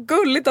kul, det är så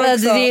gulligt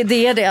också.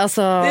 Det är det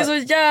alltså. Det är så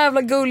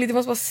jävla gulligt, jag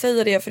måste bara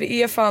säga det, för det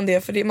är fan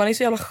det, för man är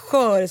så jävla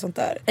skör i sånt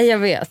där. Jag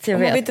vet.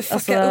 Man vill inte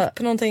fucka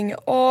upp någonting. Det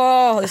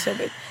är så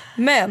jobbigt.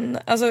 Men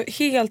alltså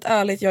helt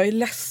ärligt, jag är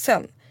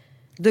ledsen.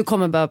 Du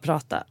kommer börja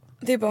prata.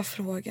 Det är bara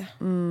fråga.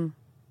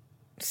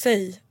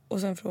 Säg och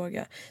sen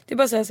fråga. Det är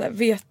bara att säga så här,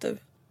 vet du?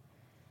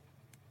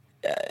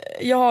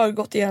 Jag har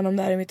gått igenom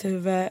det här i mitt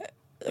huvud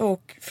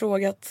och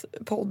frågat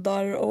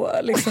poddar och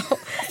liksom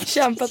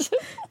kämpat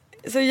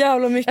så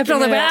jävla mycket. Jag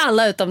pratar med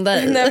alla utom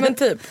dig. Nej men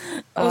typ.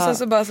 Och sen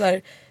så bara så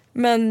här,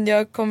 men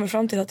jag kommer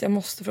fram till att jag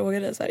måste fråga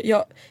dig så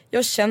här.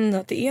 Jag känner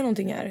att det är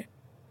någonting här.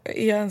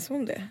 Är jag ensam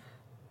om det?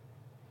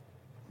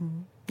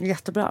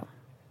 Jättebra.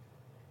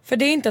 För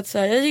det är inte att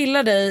säga jag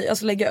gillar dig,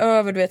 alltså lägga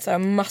över, du vet, så här,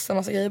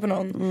 massa grejer på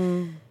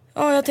någon.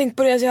 Jag har tänkt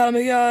på det så jävla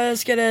mycket, jag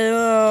älskar dig.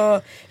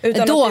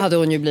 Utan då hade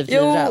hon ju blivit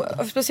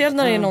rädd. Speciellt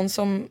när det är någon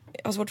som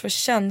har svårt för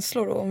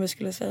känslor då, om vi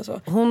skulle säga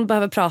så. Hon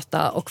behöver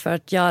prata, och för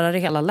att göra det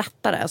hela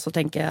lättare så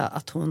tänker jag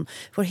att hon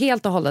får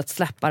helt och hållet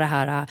släppa det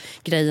här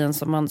grejen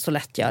som man så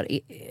lätt gör,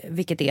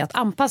 vilket är att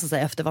anpassa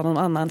sig efter vad någon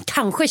annan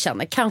kanske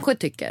känner, kanske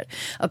tycker.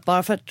 Att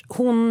bara för att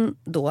hon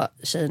då,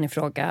 tjejen i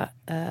fråga,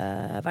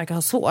 verkar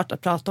ha svårt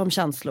att prata om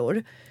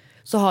känslor,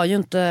 så har ju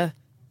inte...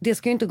 Det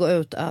ska ju inte gå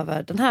ut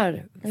över den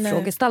här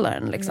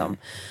frågeställaren liksom.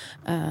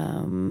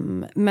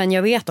 Men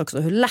jag vet också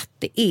hur lätt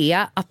det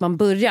är att man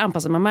börjar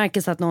anpassa. Man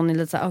märker så att någon är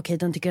lite så här, okej,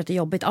 den tycker att det är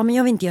jobbigt. Ja, men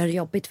jag vill inte göra det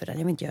jobbigt för den.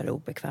 Jag vill inte göra det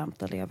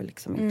obekvämt. Eller jag vill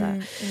liksom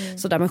inte.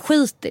 Så där, men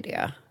skit i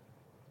det.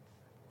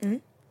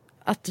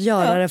 Att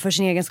göra det för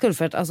sin egen skull.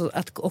 För att, alltså,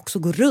 att också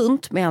gå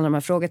runt med alla de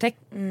här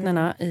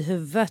frågetecknarna i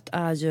huvudet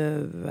är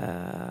ju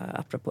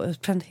apropå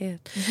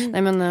utbrändhet.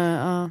 Nej men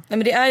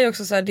det är ju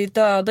också så här, det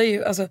dödar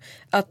ju, alltså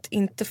att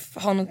inte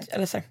ha något,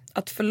 eller så här,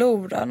 att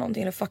förlora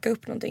någonting eller fucka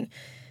upp någonting.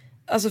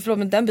 Alltså förlåt,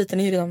 men den biten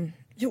är ju redan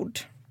gjord.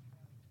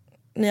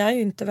 Ni är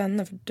ju inte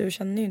vänner, för du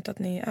känner ju inte att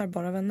ni är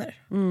bara vänner.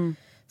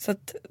 Så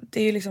att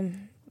det är ju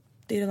liksom,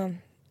 det är redan,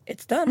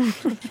 it's done.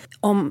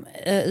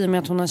 I och med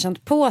att hon har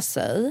känt på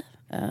sig,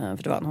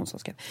 för det var hon som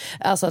skrev,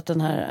 alltså att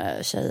den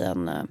här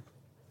tjejen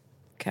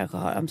kanske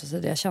har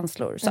ömsesidiga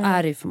känslor, så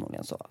är det ju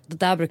förmodligen så. Det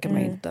där brukar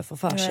man ju inte få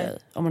för sig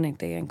om man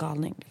inte är en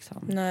galning liksom.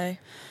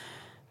 Nej,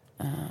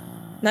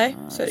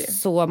 så är det ju.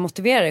 Så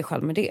motivera dig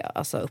själv med det.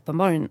 Alltså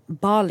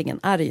uppenbarligen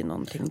är det ju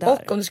någonting där.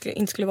 Och om du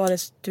inte skulle vara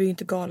det, du är ju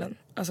inte galen.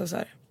 Alltså så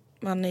här,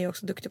 man är ju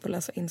också duktig på att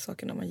läsa in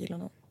saker när man gillar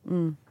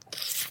någon.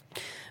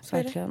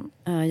 Verkligen.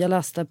 Jag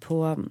läste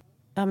på...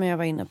 Ja, men jag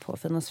var inne på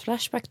Finas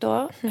Flashback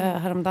då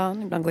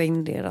häromdagen. Ibland går jag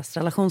in i deras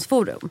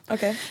relationsforum.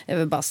 Jag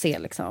vill bara se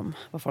liksom,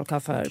 vad folk har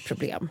för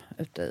problem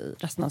ute i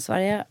resten av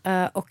Sverige.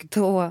 Och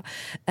då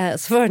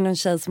så var det en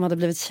tjej som hade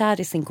blivit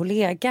kär i sin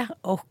kollega.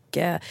 Och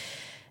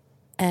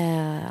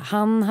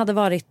han hade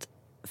varit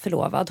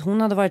förlovad.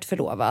 Hon hade varit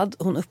förlovad.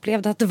 Hon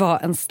upplevde att det var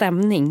en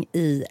stämning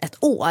i ett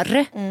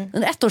år.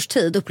 Under 1 års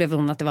tid upplevde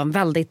hon att det var en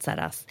väldigt så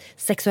här,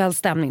 sexuell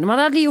stämning. De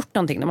hade aldrig gjort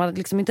någonting. De hade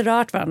liksom inte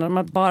rört varandra. De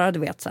hade bara, du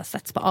vet, så här,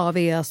 setts på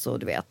AVs och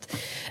du vet,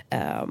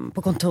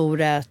 på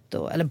kontoret.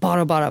 Och, eller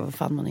bara, vad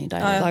fan man är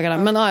där i dagarna.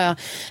 Men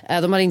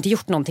de hade inte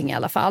gjort någonting i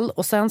alla fall.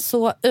 Och sen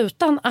så,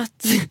 utan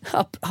att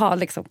ha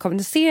liksom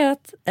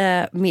kommunicerat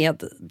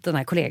med den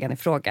här kollegan i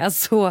fråga,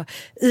 så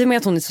i och med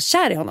att hon är så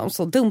kär i honom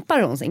så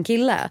dumpar hon sin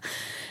kille.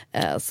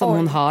 som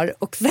hon har.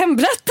 Och sen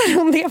berättar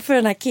hon det för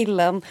den här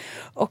killen.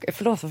 Och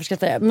förlåt, varför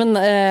skrattar jag?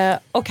 Men,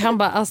 och han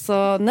bara,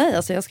 alltså nej,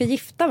 alltså jag ska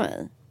gifta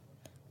mig.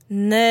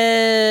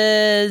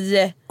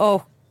 Nej!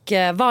 Och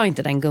var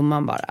inte den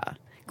gumman bara.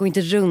 Gå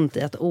inte runt i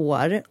ett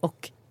år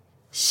och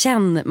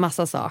känn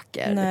massa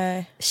saker.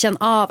 Nej. Känn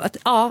av att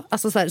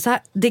alltså så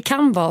här, det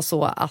kan vara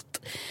så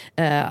att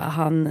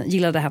han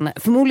gillade henne.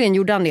 Förmodligen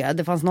gjorde han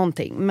det fanns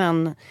någonting.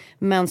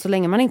 Men så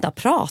länge man inte har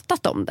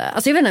pratat om det.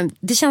 Alltså jag vet inte,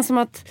 det känns som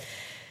att...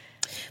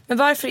 Men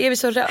varför är vi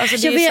så rädda? Alltså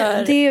jag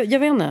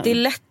vet inte. Det är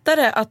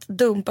lättare att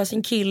dumpa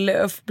sin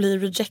kille och bli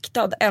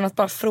rejectad än att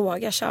bara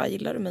fråga, tja,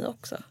 gillar du mig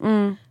också?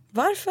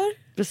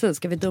 Varför? Precis,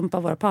 ska vi dumpa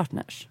våra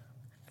partners?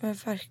 Men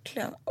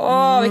verkligen.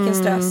 Vilken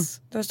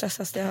stress. Det var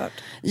stressaste jag hört.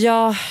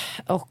 Ja,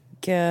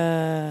 och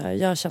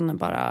jag känner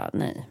bara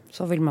nej.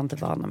 Så vill man inte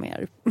vara något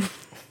mer.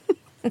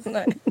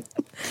 Nej.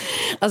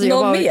 Alltså,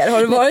 någon mer? Har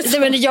du varit? Nej,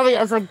 men jag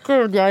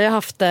har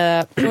haft...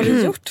 Vad har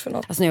du gjort för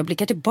något? Alltså när jag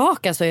blickar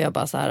tillbaka så är jag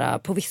bara så här,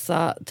 på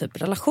vissa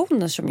typ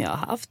relationer som jag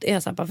har haft är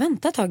jag så här, bara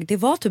vänta ett tag, det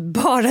var typ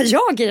bara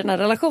jag i den här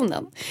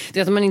relationen. Du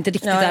vet att man inte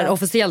riktigt är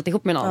officiellt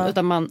ihop med någon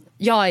utan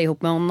jag är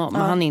ihop med honom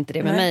men han är inte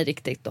det med mig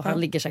riktigt och han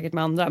ligger säkert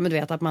med andra, men du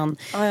vet att man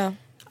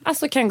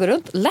alltså kan gå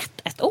runt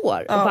lätt ett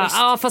år och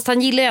bara, fast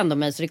han gillar ändå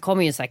mig så det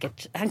kommer ju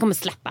säkert, han kommer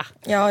släppa.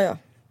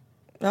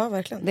 Ja,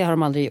 verkligen. Det har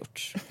de aldrig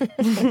gjort.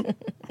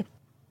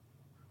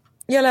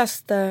 Jag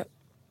läste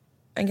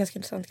en ganska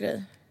intressant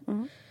grej.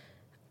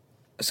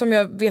 Som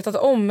jag vetat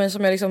om men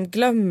som jag liksom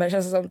glömmer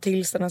känns det som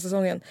tills den här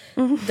säsongen.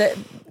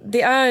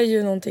 Det är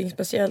ju någonting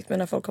speciellt med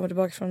när folk kommer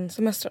tillbaka från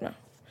semestrarna.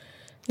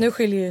 Nu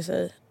skiljer ju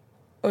sig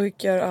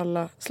och gör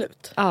alla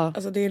slut.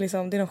 Alltså det är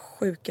liksom, det är någon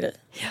sjuk grej.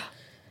 Ja,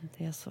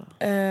 det är så.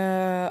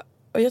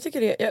 Och jag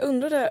tycker det, jag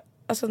undrade,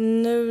 alltså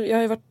nu, jag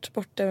har ju varit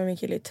borta med min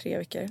kille i 3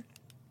 veckor.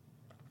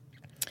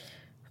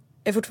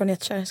 Jag är fortfarande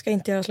jättekär, ska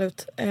inte göra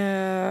slut.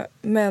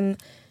 Men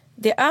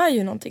det är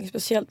ju någonting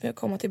speciellt med att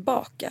komma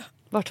tillbaka.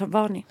 Vart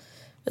var ni?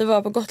 Vi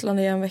var på Gotland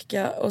i 1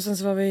 vecka och sen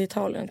så var vi i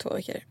Italien 2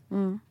 veckor.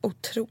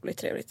 Otroligt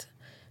trevligt.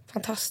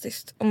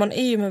 Fantastiskt. Och man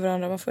är ju med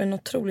varandra, man får en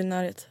otrolig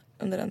närhet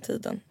under den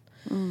tiden.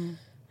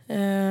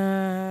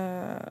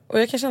 Och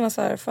jag kan känna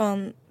så här,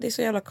 fan, det är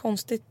så jävla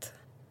konstigt.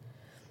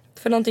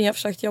 För någonting jag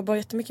försökt jobba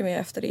jättemycket med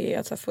efter det är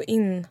att så här, få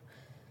in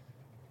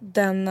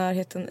den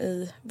närheten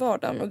i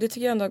vardagen. Och det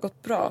tycker jag ändå har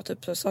gått bra.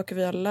 Typ så saker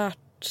vi har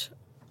lärt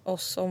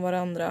oss om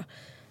varandra.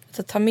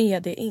 Att ta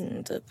med det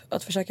in typ.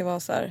 Att försöka vara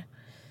så här.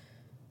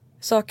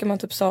 Saker man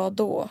typ sa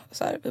då.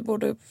 Så här, vi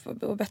borde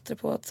vara bättre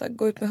på att så här,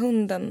 gå ut med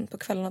hunden på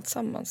kvällarna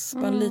tillsammans.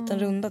 Bara en liten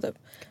runda typ.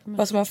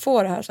 Bara så man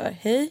får det här så här.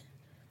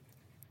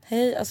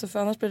 Hej. Alltså för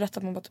annars blir det rätt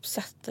att man bara typ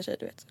sätter sig.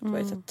 Du vet. Bara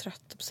är så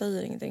trött och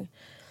säger ingenting.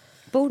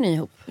 Bor ni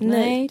ihop?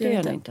 Nej, det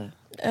gör ni inte.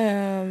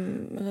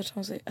 Vi har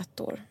tagit sig 1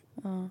 år.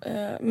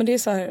 Men det är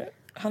så här,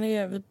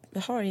 vi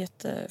har en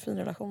jättefin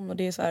relation och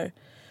det är så här.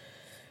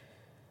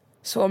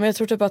 Så, men jag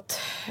tror typ att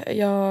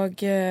jag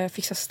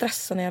fick så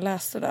stressen när jag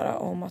läste det där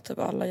om att typ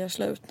alla gör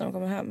slut när de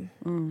kommer hem.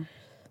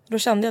 Då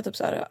kände jag typ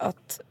så här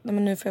att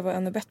men nu får jag vara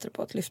ännu bättre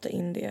på att lyfta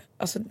in det.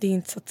 Alltså det är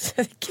inte så att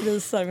det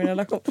krisar min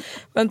relation.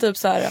 Men typ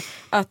så här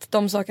att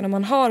de sakerna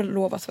man har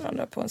lovat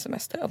varandra på en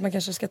semester, att man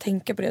kanske ska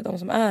tänka på det, de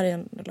som är i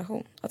en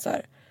relation. Att så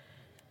här,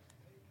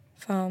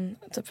 fan,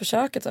 typ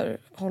försöka att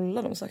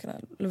hålla de sakerna.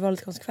 Eller vara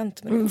lite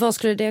konsekvent med det. Vad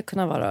skulle det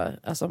kunna vara?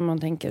 Alltså om man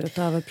tänker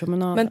utöver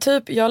promenaden. Men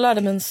typ, jag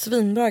lärde mig en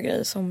svinbra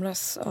grej i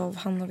somras av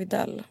Hanna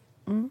Videll.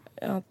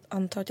 Jag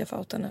antar att jag får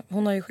åt henne.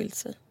 Hon har ju skilt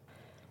sig.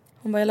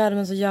 Hon bara, jag lärde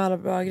mig en så jävla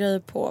bra grej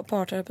på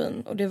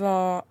parterapin. Och det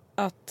var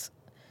att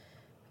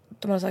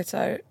de har sagt så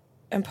här.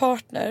 En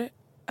partner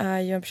är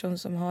ju en person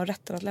som har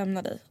rätten att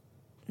lämna dig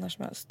när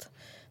som helst.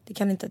 Det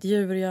kan inte ett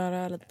djur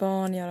göra eller ett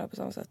barn göra på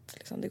samma sätt.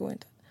 Liksom, det går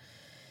inte.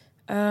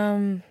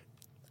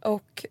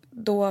 Och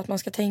då att man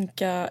ska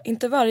tänka,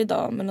 inte varje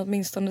dag men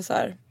åtminstone så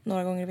här,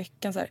 några gånger i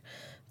veckan så här,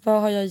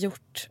 vad har jag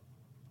gjort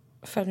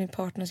för att min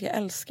partner ska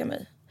älska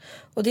mig?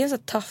 Och det är en sån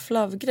här tough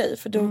love-grej.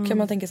 För då kan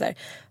man tänka så här,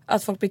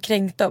 att folk blir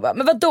kränkta och bara,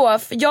 men vadå?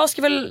 Jag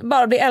ska väl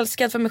bara bli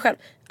älskad för mig själv.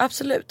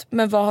 Absolut,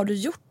 men vad har du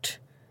gjort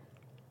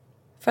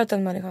för att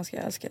den människan ska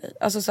älska dig?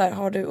 Alltså så här,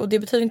 har du, och det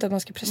betyder inte att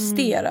man ska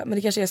prestera. Men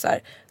det kanske är så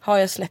här, har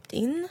jag släppt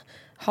in?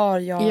 Har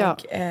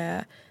jag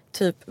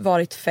typ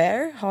varit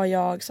fair? Har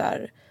jag så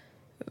här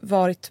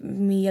varit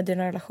med i den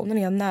här relationen?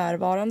 Är jag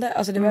närvarande?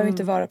 Alltså det behöver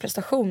inte vara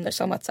prestationer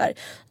som att så här,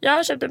 jag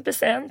har köpt en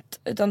present.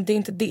 Utan det är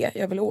inte det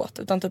jag vill åt.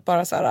 Utan typ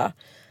bara så här,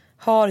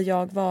 har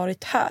jag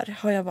varit här?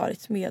 Har jag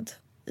varit med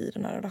i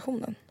den här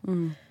relationen?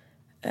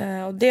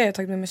 Och det har jag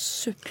tagit med mig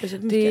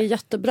supermycket. Det är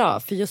jättebra.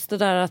 För just det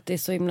där att det är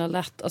så himla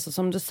lätt. Alltså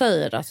som du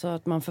säger. Alltså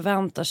att man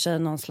förväntar sig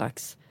någon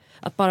slags.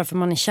 Att bara för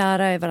man är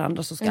kära i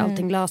varandra så ska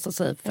allting lösa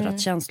sig. För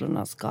att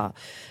känslorna ska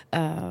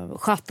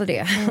sköta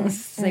det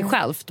sig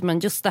självt. Men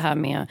just det här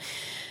med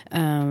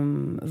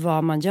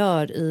vad man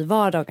gör i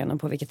vardagen.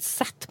 Och på vilket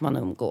sätt man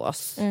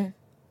umgås.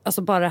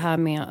 Alltså bara det här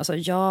med, alltså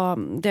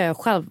det har jag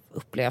själv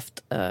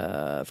upplevt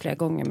flera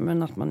gånger,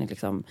 men att man är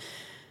liksom,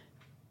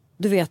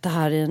 du vet det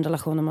här i en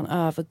relation när man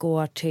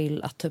övergår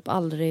till att typ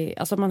aldrig,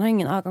 alltså man har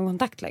ingen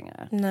ögonkontakt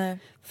längre. Nej.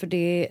 För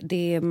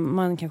det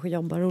man kanske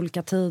jobbar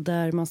olika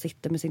tider, man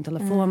sitter med sin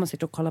telefon, man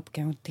sitter och kollar på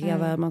kanske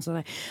tv, man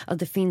sådär, att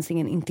det finns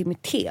ingen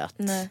intimitet.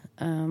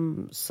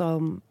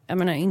 Som, jag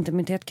menar,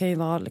 intimitet kan ju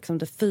vara liksom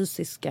det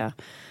fysiska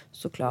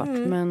såklart.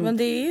 Men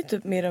det är ju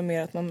typ mer och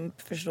mer att man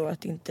förstår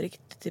att det inte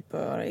riktigt typ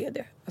bara är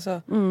det.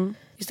 Alltså,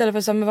 istället för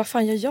att säga, men vad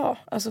fan gör jag?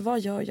 Alltså vad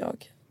gör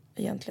jag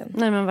egentligen?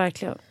 Nej men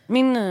verkligen.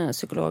 Min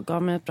psykolog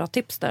gav mig ett bra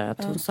tips där.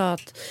 Att hon sa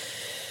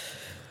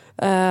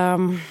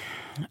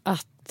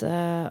att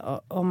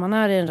om man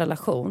är i en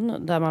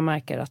relation där man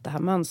märker att det här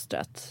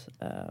mönstret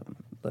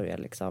börjar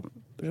liksom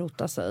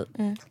rota sig.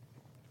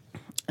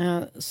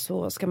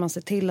 Så ska man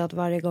se till att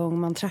varje gång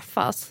man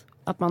träffas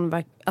att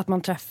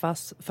man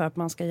träffas för att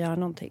man ska göra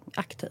någonting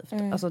aktivt.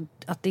 Alltså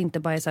att det inte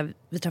bara är så här,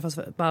 vi träffas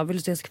för, bara vill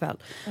du ses ikväll.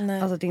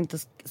 Alltså att det inte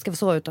ska vara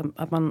så, utan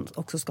att man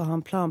också ska ha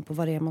en plan på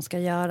vad det är man ska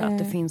göra. Att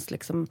det finns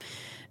liksom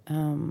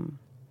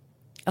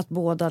att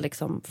båda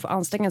liksom får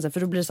anstränga sig, för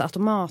då blir det så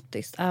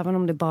automatiskt. Även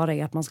om det bara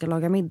är att man ska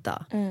laga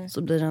middag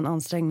så blir det en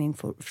ansträngning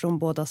från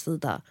båda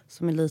sidor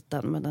som är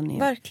liten, men den är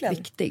verkligen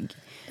viktig.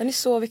 Den är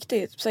så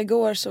viktig. Så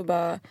igår så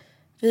bara,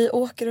 vi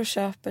åker och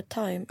köper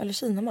thai eller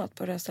kinamat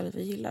på det här stället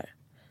vi gillar.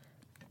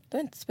 Det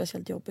var inte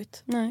speciellt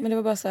jobbigt. Nej. Men det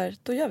var bara så här,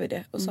 då gör vi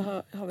det. Och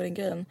så har vi den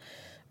grejen.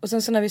 Och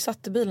sen så när vi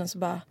satt i bilen så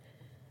bara,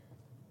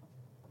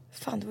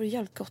 fan det vore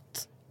jävligt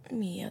gott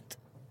med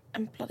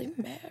en Bloody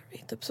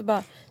Mary. Typ. Så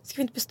bara, ska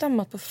vi inte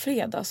bestämma att på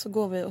fredag så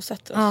går vi och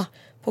sätter oss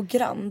på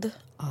Grand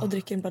och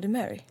dricker en Bloody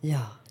Mary.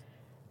 Ja.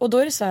 Och då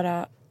är det så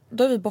här,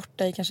 då är vi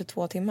borta i kanske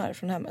 2 timmar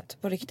från hemmet.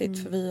 På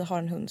riktigt, för vi har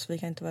en hund så vi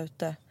kan inte vara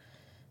ute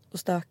och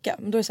stöka.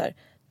 Men då är det så här,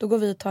 då går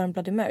vi och tar en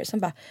Bloody Mary. Sen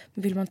bara,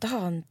 men vill man inte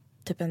ha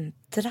typ en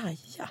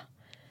draja?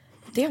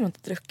 Det har man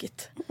inte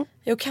druckit.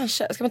 Jo,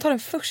 kanske. Ska man ta den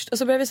först? Och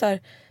så börjar vi så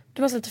här,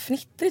 det måste lite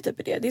fnittrig typ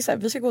i det. Det är så här,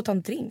 vi ska gå och ta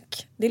en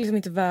drink. Det är liksom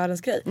inte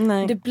världens grej.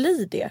 Men det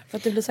blir det, för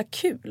att det blir så här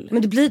kul.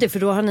 Men det blir det, för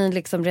då har ni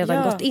liksom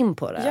redan gått in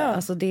på det. Ja.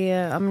 Alltså det,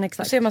 ja men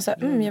exakt. Och så är man så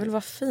här, jag vill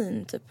vara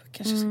fin typ.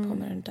 Kanske ska på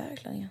med den där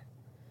klänningen.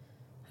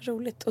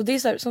 Roligt. Och det är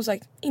så här, som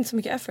sagt, inte så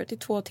mycket effort. Det är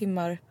 2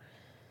 timmar,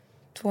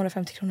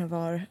 250 kronor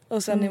var.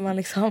 Och sen är man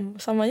liksom,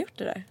 så har man gjort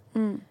det där.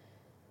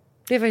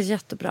 Det är faktiskt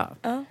jättebra.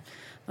 Ja.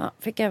 Ja,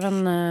 fick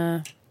även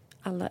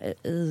alla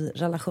i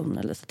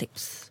relationer lite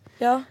tips.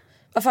 Ja,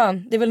 vad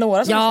fan, det är väl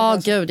några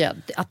som gud ja,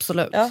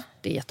 absolut. Ja.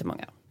 Det är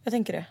jättemånga. Jag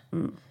tänker det.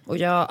 Och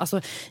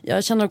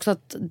jag känner också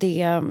att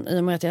det, i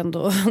och med att jag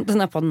ändå, den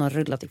här podden har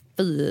rullat i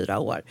 4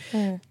 år.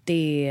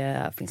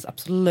 Det finns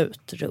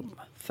absolut rum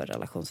för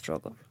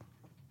relationsfrågor.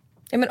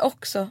 Ja, men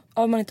också,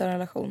 om man inte har en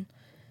relation,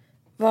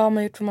 vad har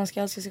man gjort för man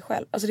ska älska sig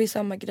själv? Alltså det är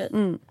samma grej.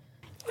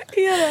 Vad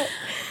är det?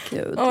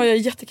 Gud. Jag är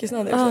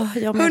jättekissnödig också.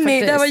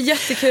 Hörrni, det här var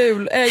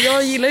jättekul.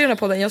 Jag gillar ju den här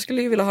podden. Jag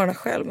skulle ju vilja ha den här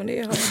själv, men det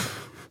är...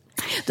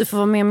 Du får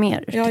vara med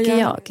mer, tycker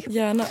jag.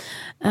 Gärna.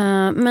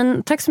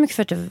 Men tack så mycket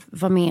för att du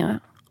var med.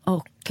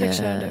 Och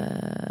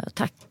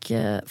tack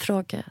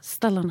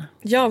frågeställarna.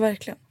 Ja,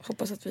 verkligen.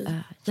 Hoppas att vi...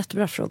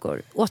 jättebra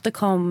frågor.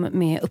 Återkom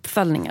med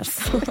uppföljningar.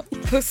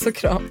 Puss och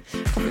kram.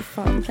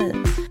 Fan, hej.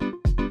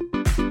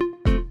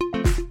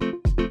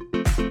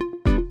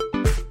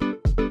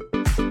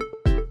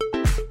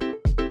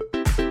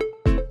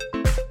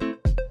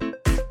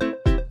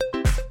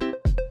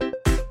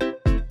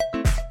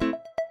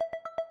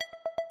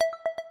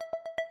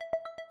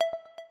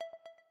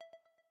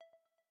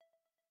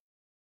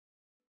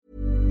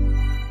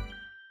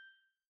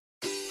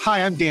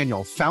 Hi, I'm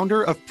Daniel,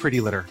 founder of Pretty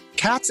Litter.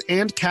 Cats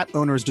and cat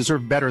owners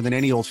deserve better than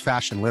any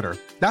old-fashioned litter.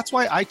 That's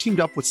why I teamed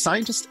up with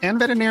scientists and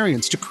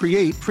veterinarians to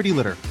create Pretty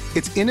Litter.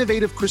 Its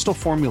innovative crystal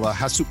formula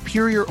has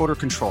superior odor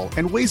control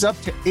and weighs up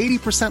to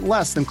 80%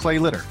 less than clay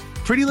litter.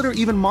 Pretty Litter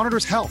even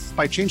monitors health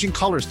by changing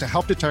colors to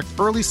help detect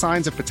early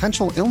signs of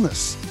potential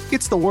illness.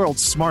 It's the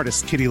world's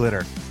smartest kitty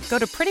litter. Go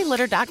to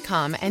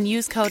prettylitter.com and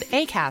use code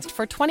ACAST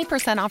for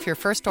 20% off your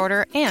first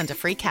order and a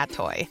free cat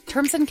toy.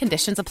 Terms and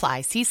conditions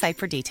apply. See site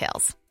for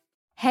details.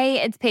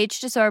 Hey, it's Paige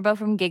DeSorbo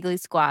from Giggly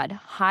Squad.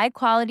 High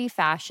quality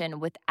fashion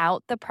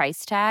without the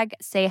price tag.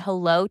 Say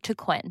hello to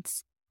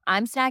Quince.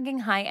 I'm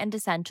snagging high-end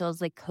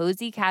essentials like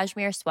cozy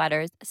cashmere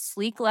sweaters,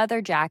 sleek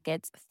leather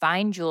jackets,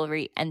 fine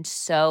jewelry, and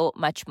so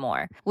much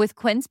more. With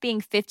Quince being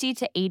 50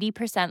 to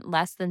 80%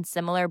 less than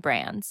similar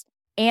brands.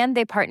 And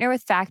they partner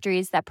with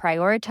factories that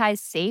prioritize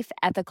safe,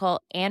 ethical,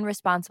 and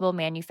responsible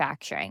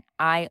manufacturing.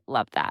 I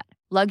love that.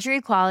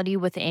 Luxury quality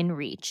within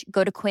reach.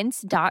 Go to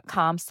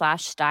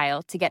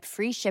quince.com/style to get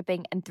free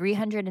shipping and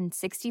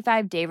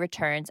 365-day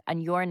returns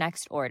on your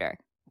next order.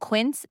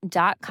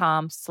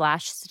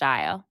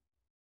 Quince.com/style.